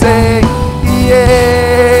and sing.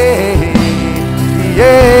 Yeah,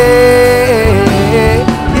 yeah, yeah,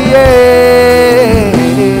 yeah,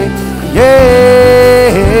 yeah,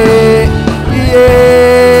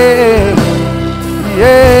 yeah,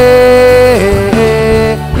 yeah.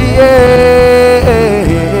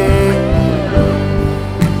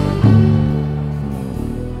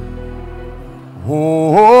 Oh,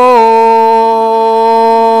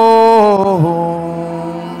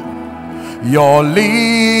 your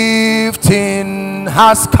lifting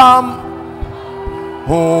has come.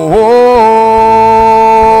 Oh,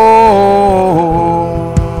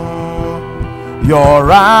 your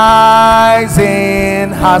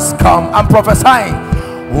rising has come. I'm prophesying.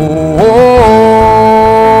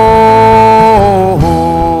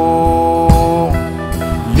 Oh,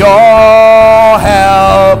 your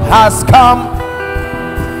help has come.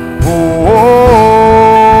 Oh,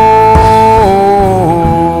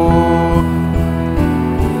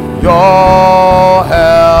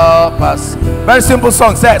 Very simple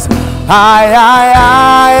song says, I,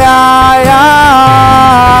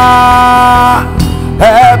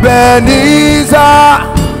 Ebenezer,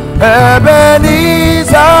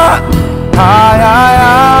 Ebenezer,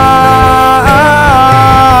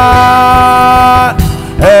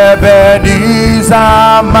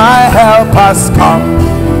 Ebenezer, my help has come.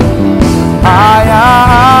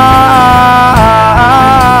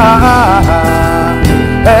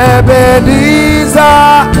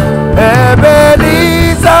 Ebenezer,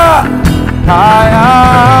 Ebenezer,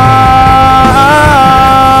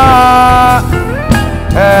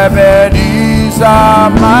 Ebenezer,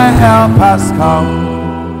 my help has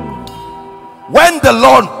come. When the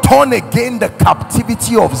Lord turned again the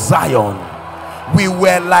captivity of Zion, we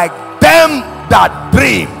were like them that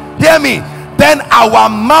dream. Hear me. Then our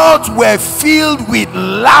mouths were filled with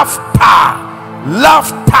laughter,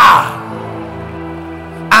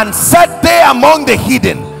 and said they among the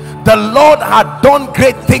heathen, the Lord had done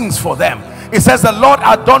great things for them. It says the Lord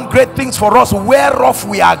had done great things for us, whereof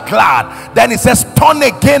we are glad. Then it says, turn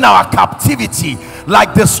again our captivity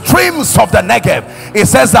like the streams of the Negev. It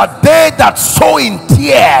says that they that sow in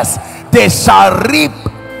tears, they shall reap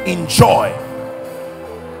in joy.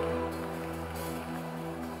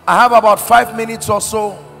 I have about 5 minutes or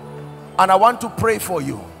so, and I want to pray for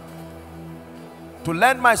you to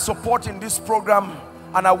lend my support in this program,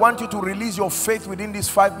 and I want you to release your faith within these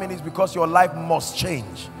 5 minutes, because your life must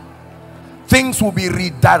change. Things will be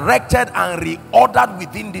redirected and reordered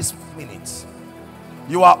within these minutes.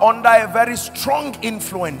 You are under a very strong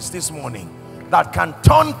influence this morning that can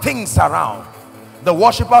turn things around. The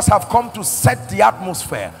worshipers have come to set the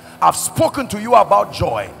atmosphere. I've spoken to you about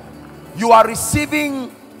joy. You are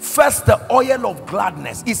receiving first the oil of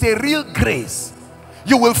gladness. It's a real grace.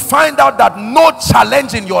 You will find out that no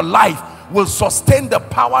challenge in your life will sustain the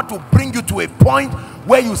power to bring you to a point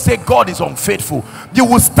where you say God is unfaithful. You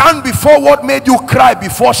will stand before what made you cry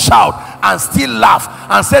before shout, and still laugh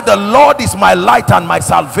and say, the Lord is my light and my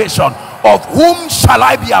salvation. Of whom shall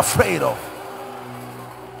I be afraid of?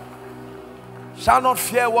 Shall not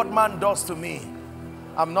fear what man does to me.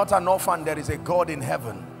 I'm not an orphan. There is a God in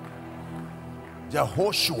heaven.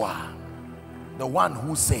 Jehoshua, the one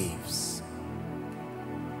who saves.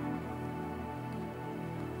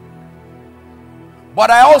 But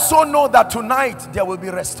I also know that tonight there will be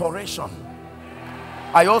restoration.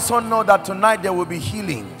 I also know that tonight there will be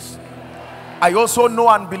healings. I also know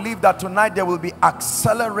and believe that tonight there will be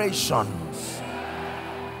accelerations.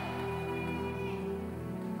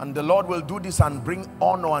 And the Lord will do this and bring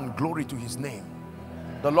honor and glory to his name.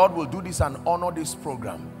 The Lord will do this and honor this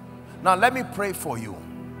program. Now let me pray for you.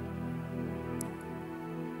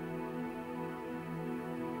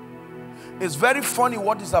 It's very funny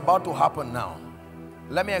what is about to happen now.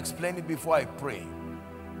 Let me explain it before I pray.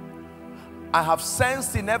 I have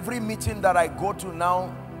sensed in every meeting that I go to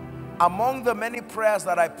now, among the many prayers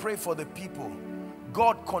that I pray for the people,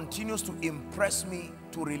 God continues to impress me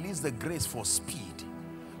to release the grace for speed.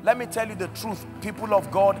 Let me tell you the truth, people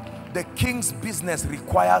of God, the king's business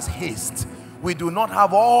requires haste. We do not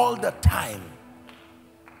have all the time.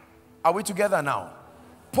 Are we together now?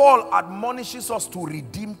 Paul admonishes us to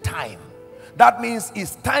redeem time. That means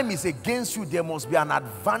if time is against you, there must be an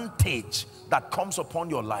advantage that comes upon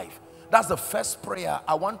your life. That's the first prayer.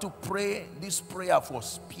 I want to pray this prayer for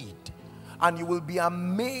speed. And you will be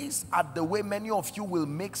amazed at the way many of you will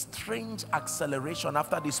make strange acceleration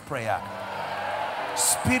after this prayer.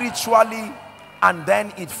 Spiritually, and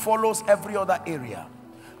then it follows every other area.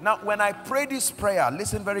 Now, when I pray this prayer,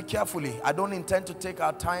 listen very carefully. I don't intend to take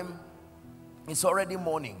our time. It's already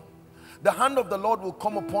morning. The hand of the Lord will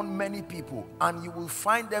come upon many people, and you will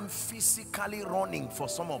find them physically running for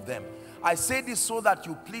some of them. I say this so that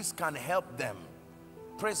you please can help them.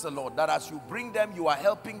 Praise the Lord. That as you bring them, you are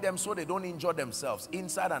helping them so they don't injure themselves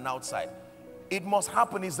inside and outside. It must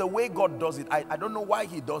happen. It's the way God does it. I don't know why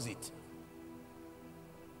he does it.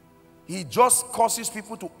 He just causes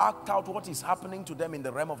people to act out what is happening to them in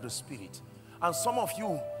the realm of the spirit. And some of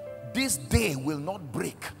you, this day will not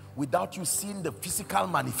break without you seeing the physical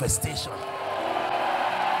manifestation.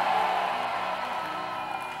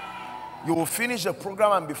 You will finish the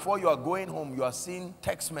program, and before you are going home, you are seeing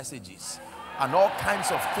text messages and all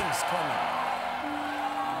kinds of things coming.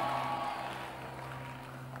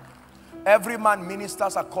 Every man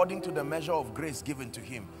ministers according to the measure of grace given to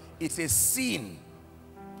him. It's a sin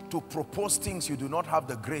to propose things you do not have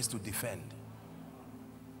the grace to defend.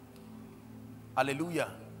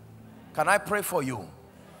 Hallelujah. Can I pray for you?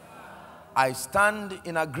 I stand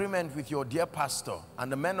in agreement with your dear pastor and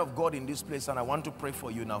the men of God in this place, and I want to pray for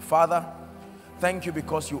you now. Father, thank you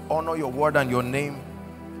because you honor your word and your name.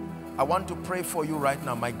 I want to pray for you right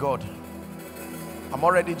now. My God, I'm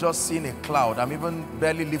already just seeing a cloud. I'm even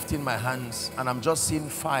barely lifting my hands, and I'm just seeing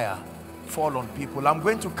fire fall on people. I'm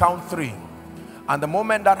going to count 3, and the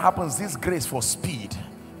moment that happens, this grace for speed,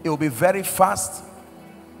 it will be very fast.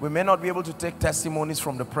 We may not be able to take testimonies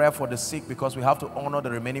from the prayer for the sick because we have to honor the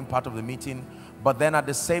remaining part of the meeting. But then at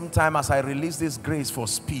the same time, as I release this grace for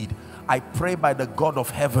speed, I pray by the God of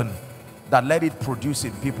heaven that let it produce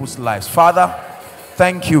in people's lives. Father,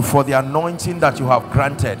 thank you for the anointing that you have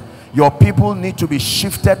granted. Your people need to be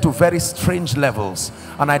shifted to very strange levels.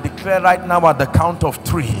 And I declare right now at the count of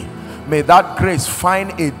 3, may that grace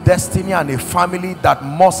find a destiny and a family that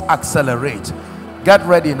must accelerate. Get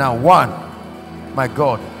ready now. 1, my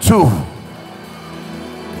God. 2,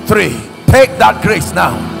 3. Take that grace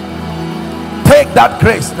now. Take that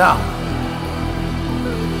grace now.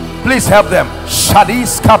 Please help them.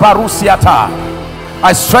 Shadis kabarusiata.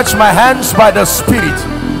 I stretch my hands by the Spirit.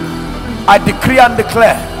 I decree and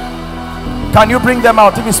declare. Can you bring them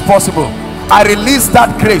out if it's possible? I release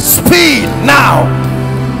that grace. Speed now.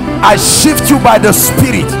 I shift you by the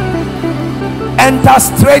Spirit. Enter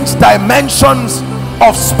strange dimensions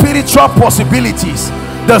of spiritual possibilities.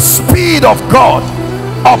 The speed of God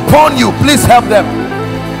upon you. Please help them.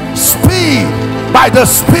 Speed by the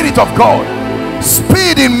Spirit of God.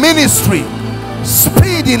 Speed in ministry.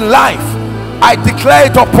 Speed in life. I declare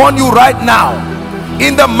it upon you right now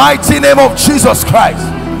in the mighty name of Jesus Christ.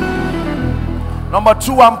 Number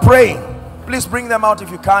 2, I'm praying. Please bring them out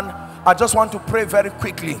if you can. I just want to pray very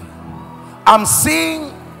quickly. I'm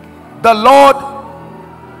seeing the Lord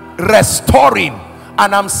restoring,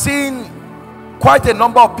 and I'm seeing quite a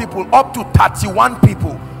number of people, up to 31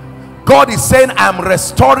 people. God is saying, I'm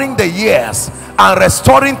restoring the years and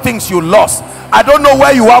restoring things you lost. I don't know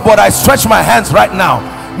where you are, but I stretch my hands right now.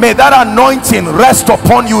 May that anointing rest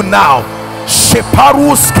upon you now.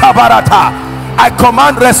 Sheparus kabarata. I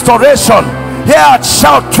command restoration. Here at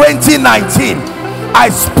Shout 2019, I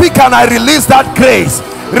speak and I release that grace.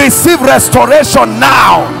 Receive restoration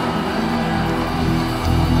now.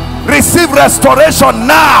 Receive restoration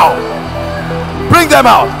now. Bring them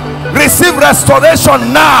out. Receive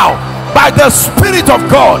restoration now by the Spirit of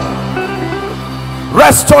God.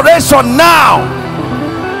 Restoration now.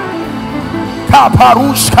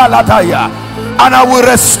 And I will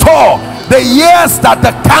restore the years that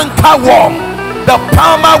the canker worm, the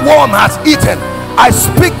palmer worm has eaten. I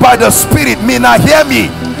speak by the Spirit. Mina, hear me.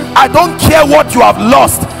 I don't care what you have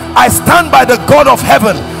lost. I stand by the God of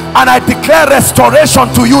heaven and I declare restoration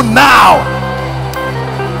to you now.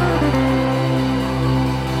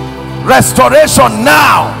 Restoration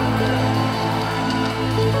now.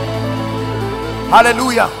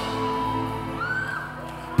 Hallelujah.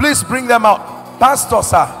 Please bring them out. Pastor,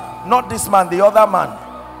 sir, not this man, the other man.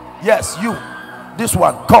 Yes, you, this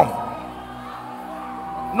one, come.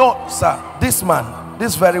 No, sir, this man,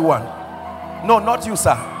 this very one. No, not you,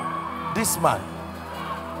 sir, this man.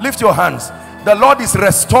 Lift your hands. The Lord is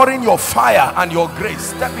restoring your fire and your grace.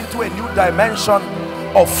 Step into a new dimension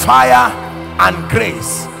of fire and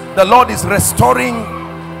grace. The Lord is restoring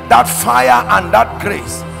that fire and that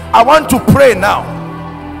grace. I want to pray now.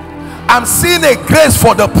 I'm seeing a grace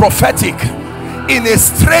for the prophetic in a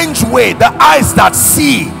strange way. The eyes that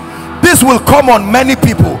see, this will come on many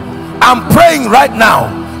people. I'm praying right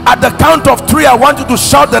now. At the count of 3, I want you to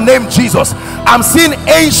shout the name Jesus. I'm seeing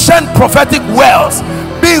ancient prophetic wells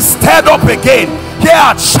being stirred up again. Here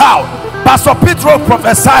at Shout, Pastor Petro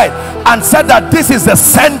prophesied and said that this is the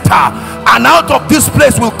center, and out of this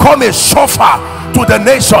place will come a shofar to the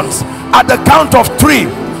nations. At the count of 3,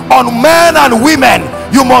 on men and women,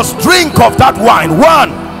 you must drink of that wine.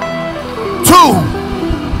 1, 2,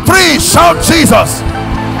 3. Shout Jesus.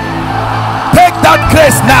 Take that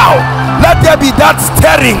grace now. Let there be that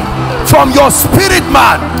stirring from your spirit,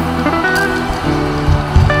 man.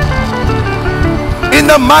 In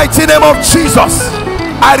the mighty name of Jesus,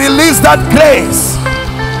 I release that grace.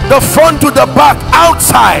 The front to the back,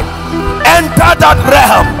 outside. Enter that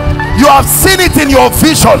realm. You have seen it in your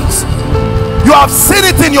visions. You have seen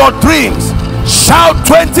it in your dreams. Shout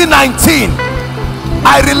 2019.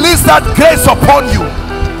 I release that grace upon you.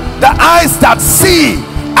 The eyes that see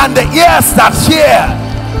and the ears that hear.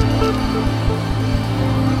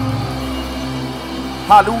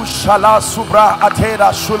 Halu shala subra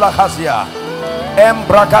atera shula hazia.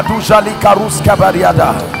 Embragadu jali karus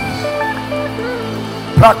kabariada.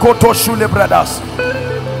 Prakoto shule brothers.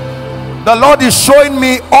 The Lord is showing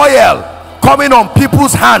me oil coming on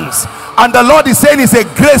people's hands, and the Lord is saying it's a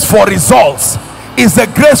grace for results. It's a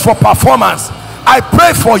grace for performance. I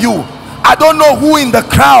pray for you. I don't know who in the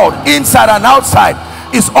crowd, inside and outside,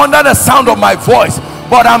 is under the sound of my voice,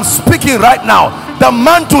 But I'm speaking right now, the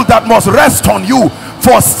mantle that must rest on you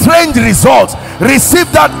for strange results,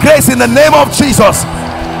 receive that grace in the name of Jesus.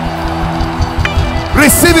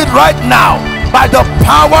 Receive it right now by the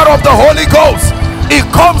power of the Holy Ghost. It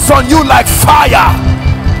comes on you like fire.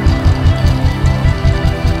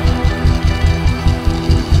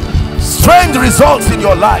 Strange results in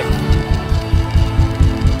your life.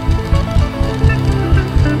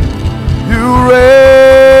 You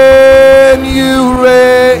reign, you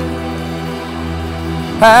reign,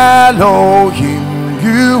 Elohim,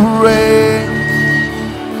 you reign,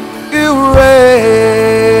 you reign,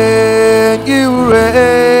 you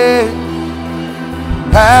reign,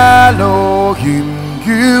 Elohim,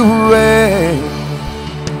 you reign,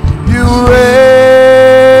 you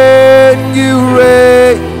reign, you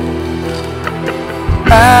reign,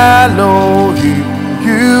 Elohim,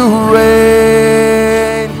 you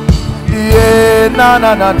reign. Yeah, na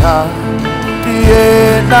na na na,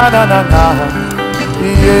 yeah, na na na na,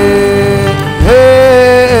 yeah,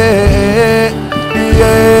 yeah,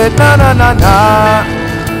 yeah, na na na na,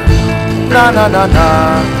 na na na na.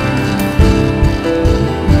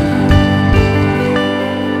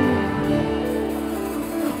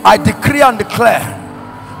 I decree and declare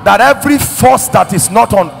that every force that is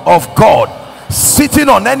not of God sitting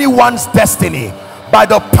on anyone's destiny, by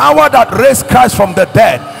the power that raised Christ from the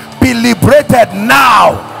dead, be liberated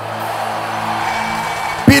now.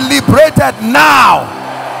 Be liberated now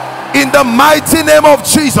in the mighty name of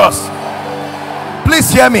Jesus.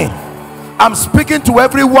 Please hear me. I'm speaking to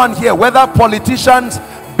everyone here, whether politicians,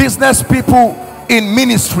 business people, in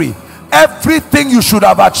ministry. Everything you should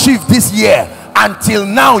have achieved this year until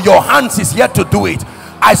now, your hands is yet to do it.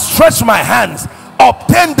 I stretch my hands.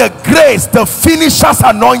 Obtain the grace, the finisher's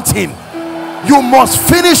anointing. You must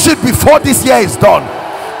finish it before this year is done,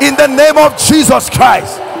 in the name of Jesus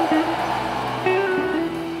Christ.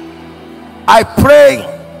 I pray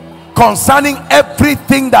concerning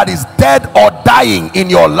everything that is dead or dying in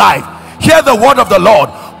your life. Hear the word of the Lord.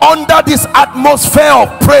 Under this atmosphere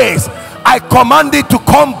of praise, I command it to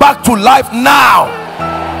come back to life now.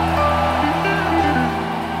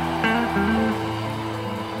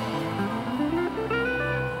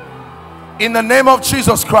 In the name of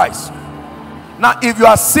Jesus Christ. Now, if you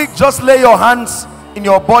are sick, just lay your hands in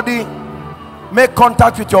your body, make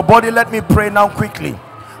contact with your body. Let me pray now quickly.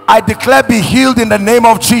 I declare, be healed in the name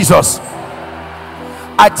of Jesus.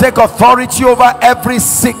 I take authority over every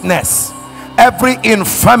sickness, every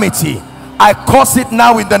infirmity. I curse it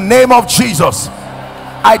now in the name of Jesus.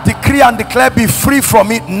 I decree and declare, be free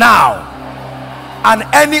from it now. And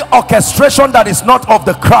any orchestration that is not of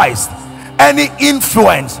the Christ, any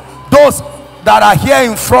influence, those that are here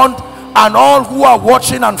in front and all who are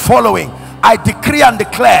watching and following, I decree and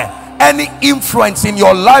declare, any influence in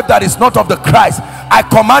your life that is not of the Christ, I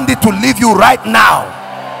command it to leave you right now.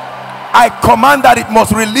 I command that it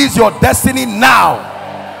must release your destiny now.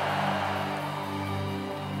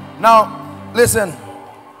 Now listen,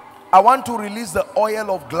 I want to release the oil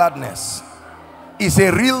of gladness. It's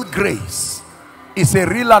a real grace, it's a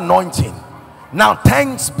real anointing. Now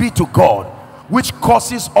thanks be to God, which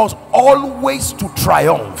causes us always to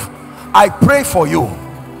triumph. I pray for you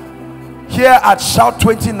here at Shout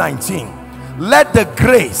 2019. Let the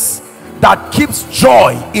grace that keeps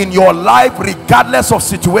joy in your life regardless of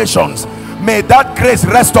situations, may that grace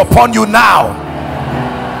rest upon you now.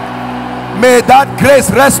 May that grace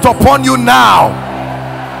rest upon you now.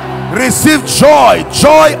 Receive joy,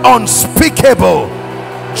 joy unspeakable,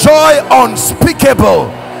 joy unspeakable,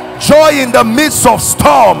 joy in the midst of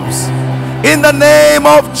storms, in the name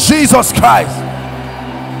of Jesus Christ.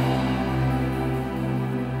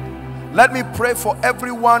 Let me pray for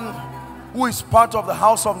everyone who is part of the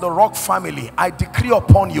House of the Rock family. I decree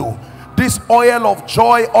upon you this oil of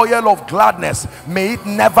joy, oil of gladness, may it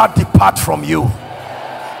never depart from you.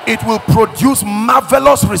 It will produce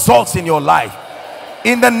marvelous results in your life,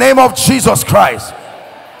 in the name of Jesus Christ.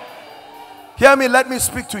 Hear me, let me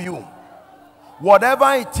speak to you.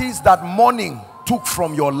 Whatever it is that mourning took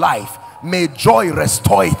from your life, may joy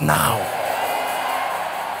restore it now.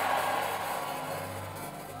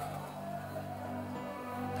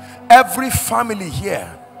 Every family here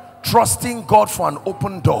trusting God for an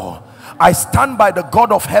open door, I stand by the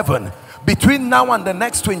God of heaven. Between now and the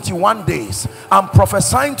next 21 days, I'm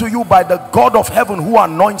prophesying to you by the God of heaven who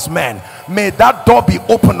anoints men, may that door be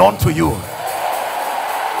open unto you,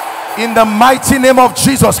 in the mighty name of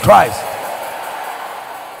Jesus Christ.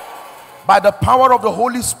 By the power of the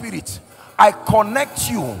Holy Spirit, I connect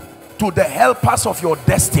you to the helpers of your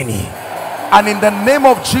destiny, and in the name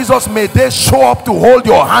of Jesus, may they show up to hold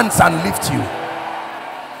your hands and lift you.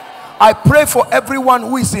 I pray for everyone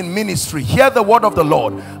who is in ministry. Hear the word of the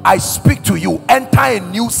Lord. I speak to you. Enter a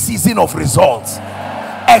new season of results.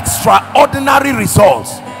 Extraordinary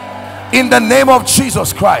results. In the name of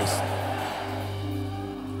Jesus Christ.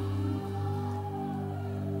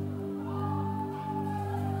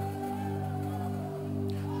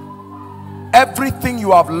 Everything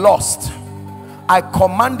you have lost, I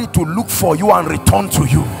command it to look for you and return to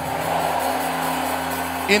you.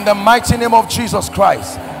 In the mighty name of Jesus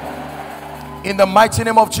Christ. In the mighty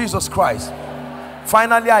name of Jesus Christ.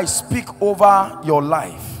 Finally, I speak over your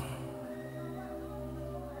life.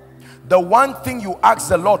 The one thing you ask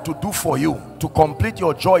the Lord to do for you to complete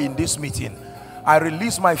your joy in this meeting, I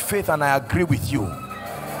release my faith and I agree with you.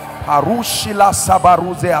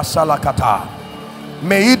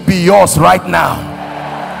 May it be yours right now.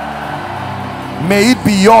 May it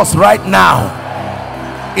be yours right now.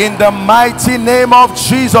 In the mighty name of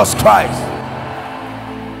Jesus Christ.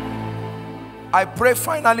 I pray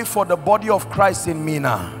finally for the body of Christ in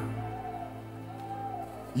Mina.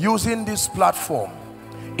 Using this platform,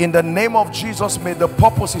 in the name of Jesus, may the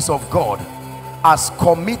purposes of God as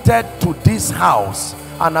committed to this house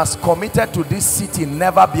and as committed to this city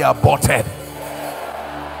never be aborted.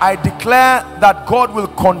 I declare that God will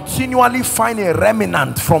continually find a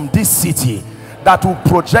remnant from this city that will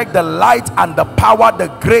project the light and the power, the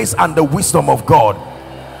grace and the wisdom of God.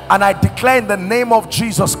 And I declare in the name of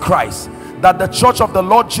Jesus Christ that the church of the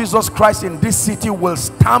Lord Jesus Christ in this city will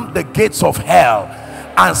stamp the gates of hell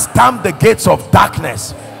and stamp the gates of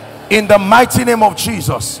darkness. In the mighty name of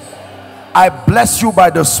Jesus, I bless you by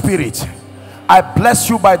the Spirit. I bless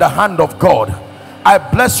you by the hand of God. I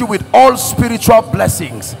bless you with all spiritual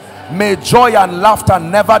blessings. May joy and laughter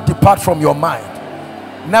never depart from your mind,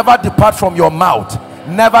 never depart from your mouth,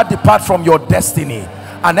 never depart from your destiny.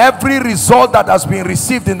 And every result that has been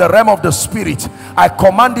received in the realm of the Spirit, I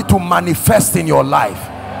command it to manifest in your life.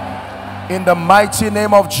 In the mighty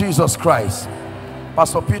name of Jesus Christ.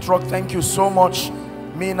 Pastor Peter, thank you so much.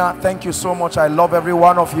 Mina, thank you so much. I love every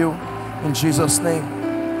one of you. In Jesus' name.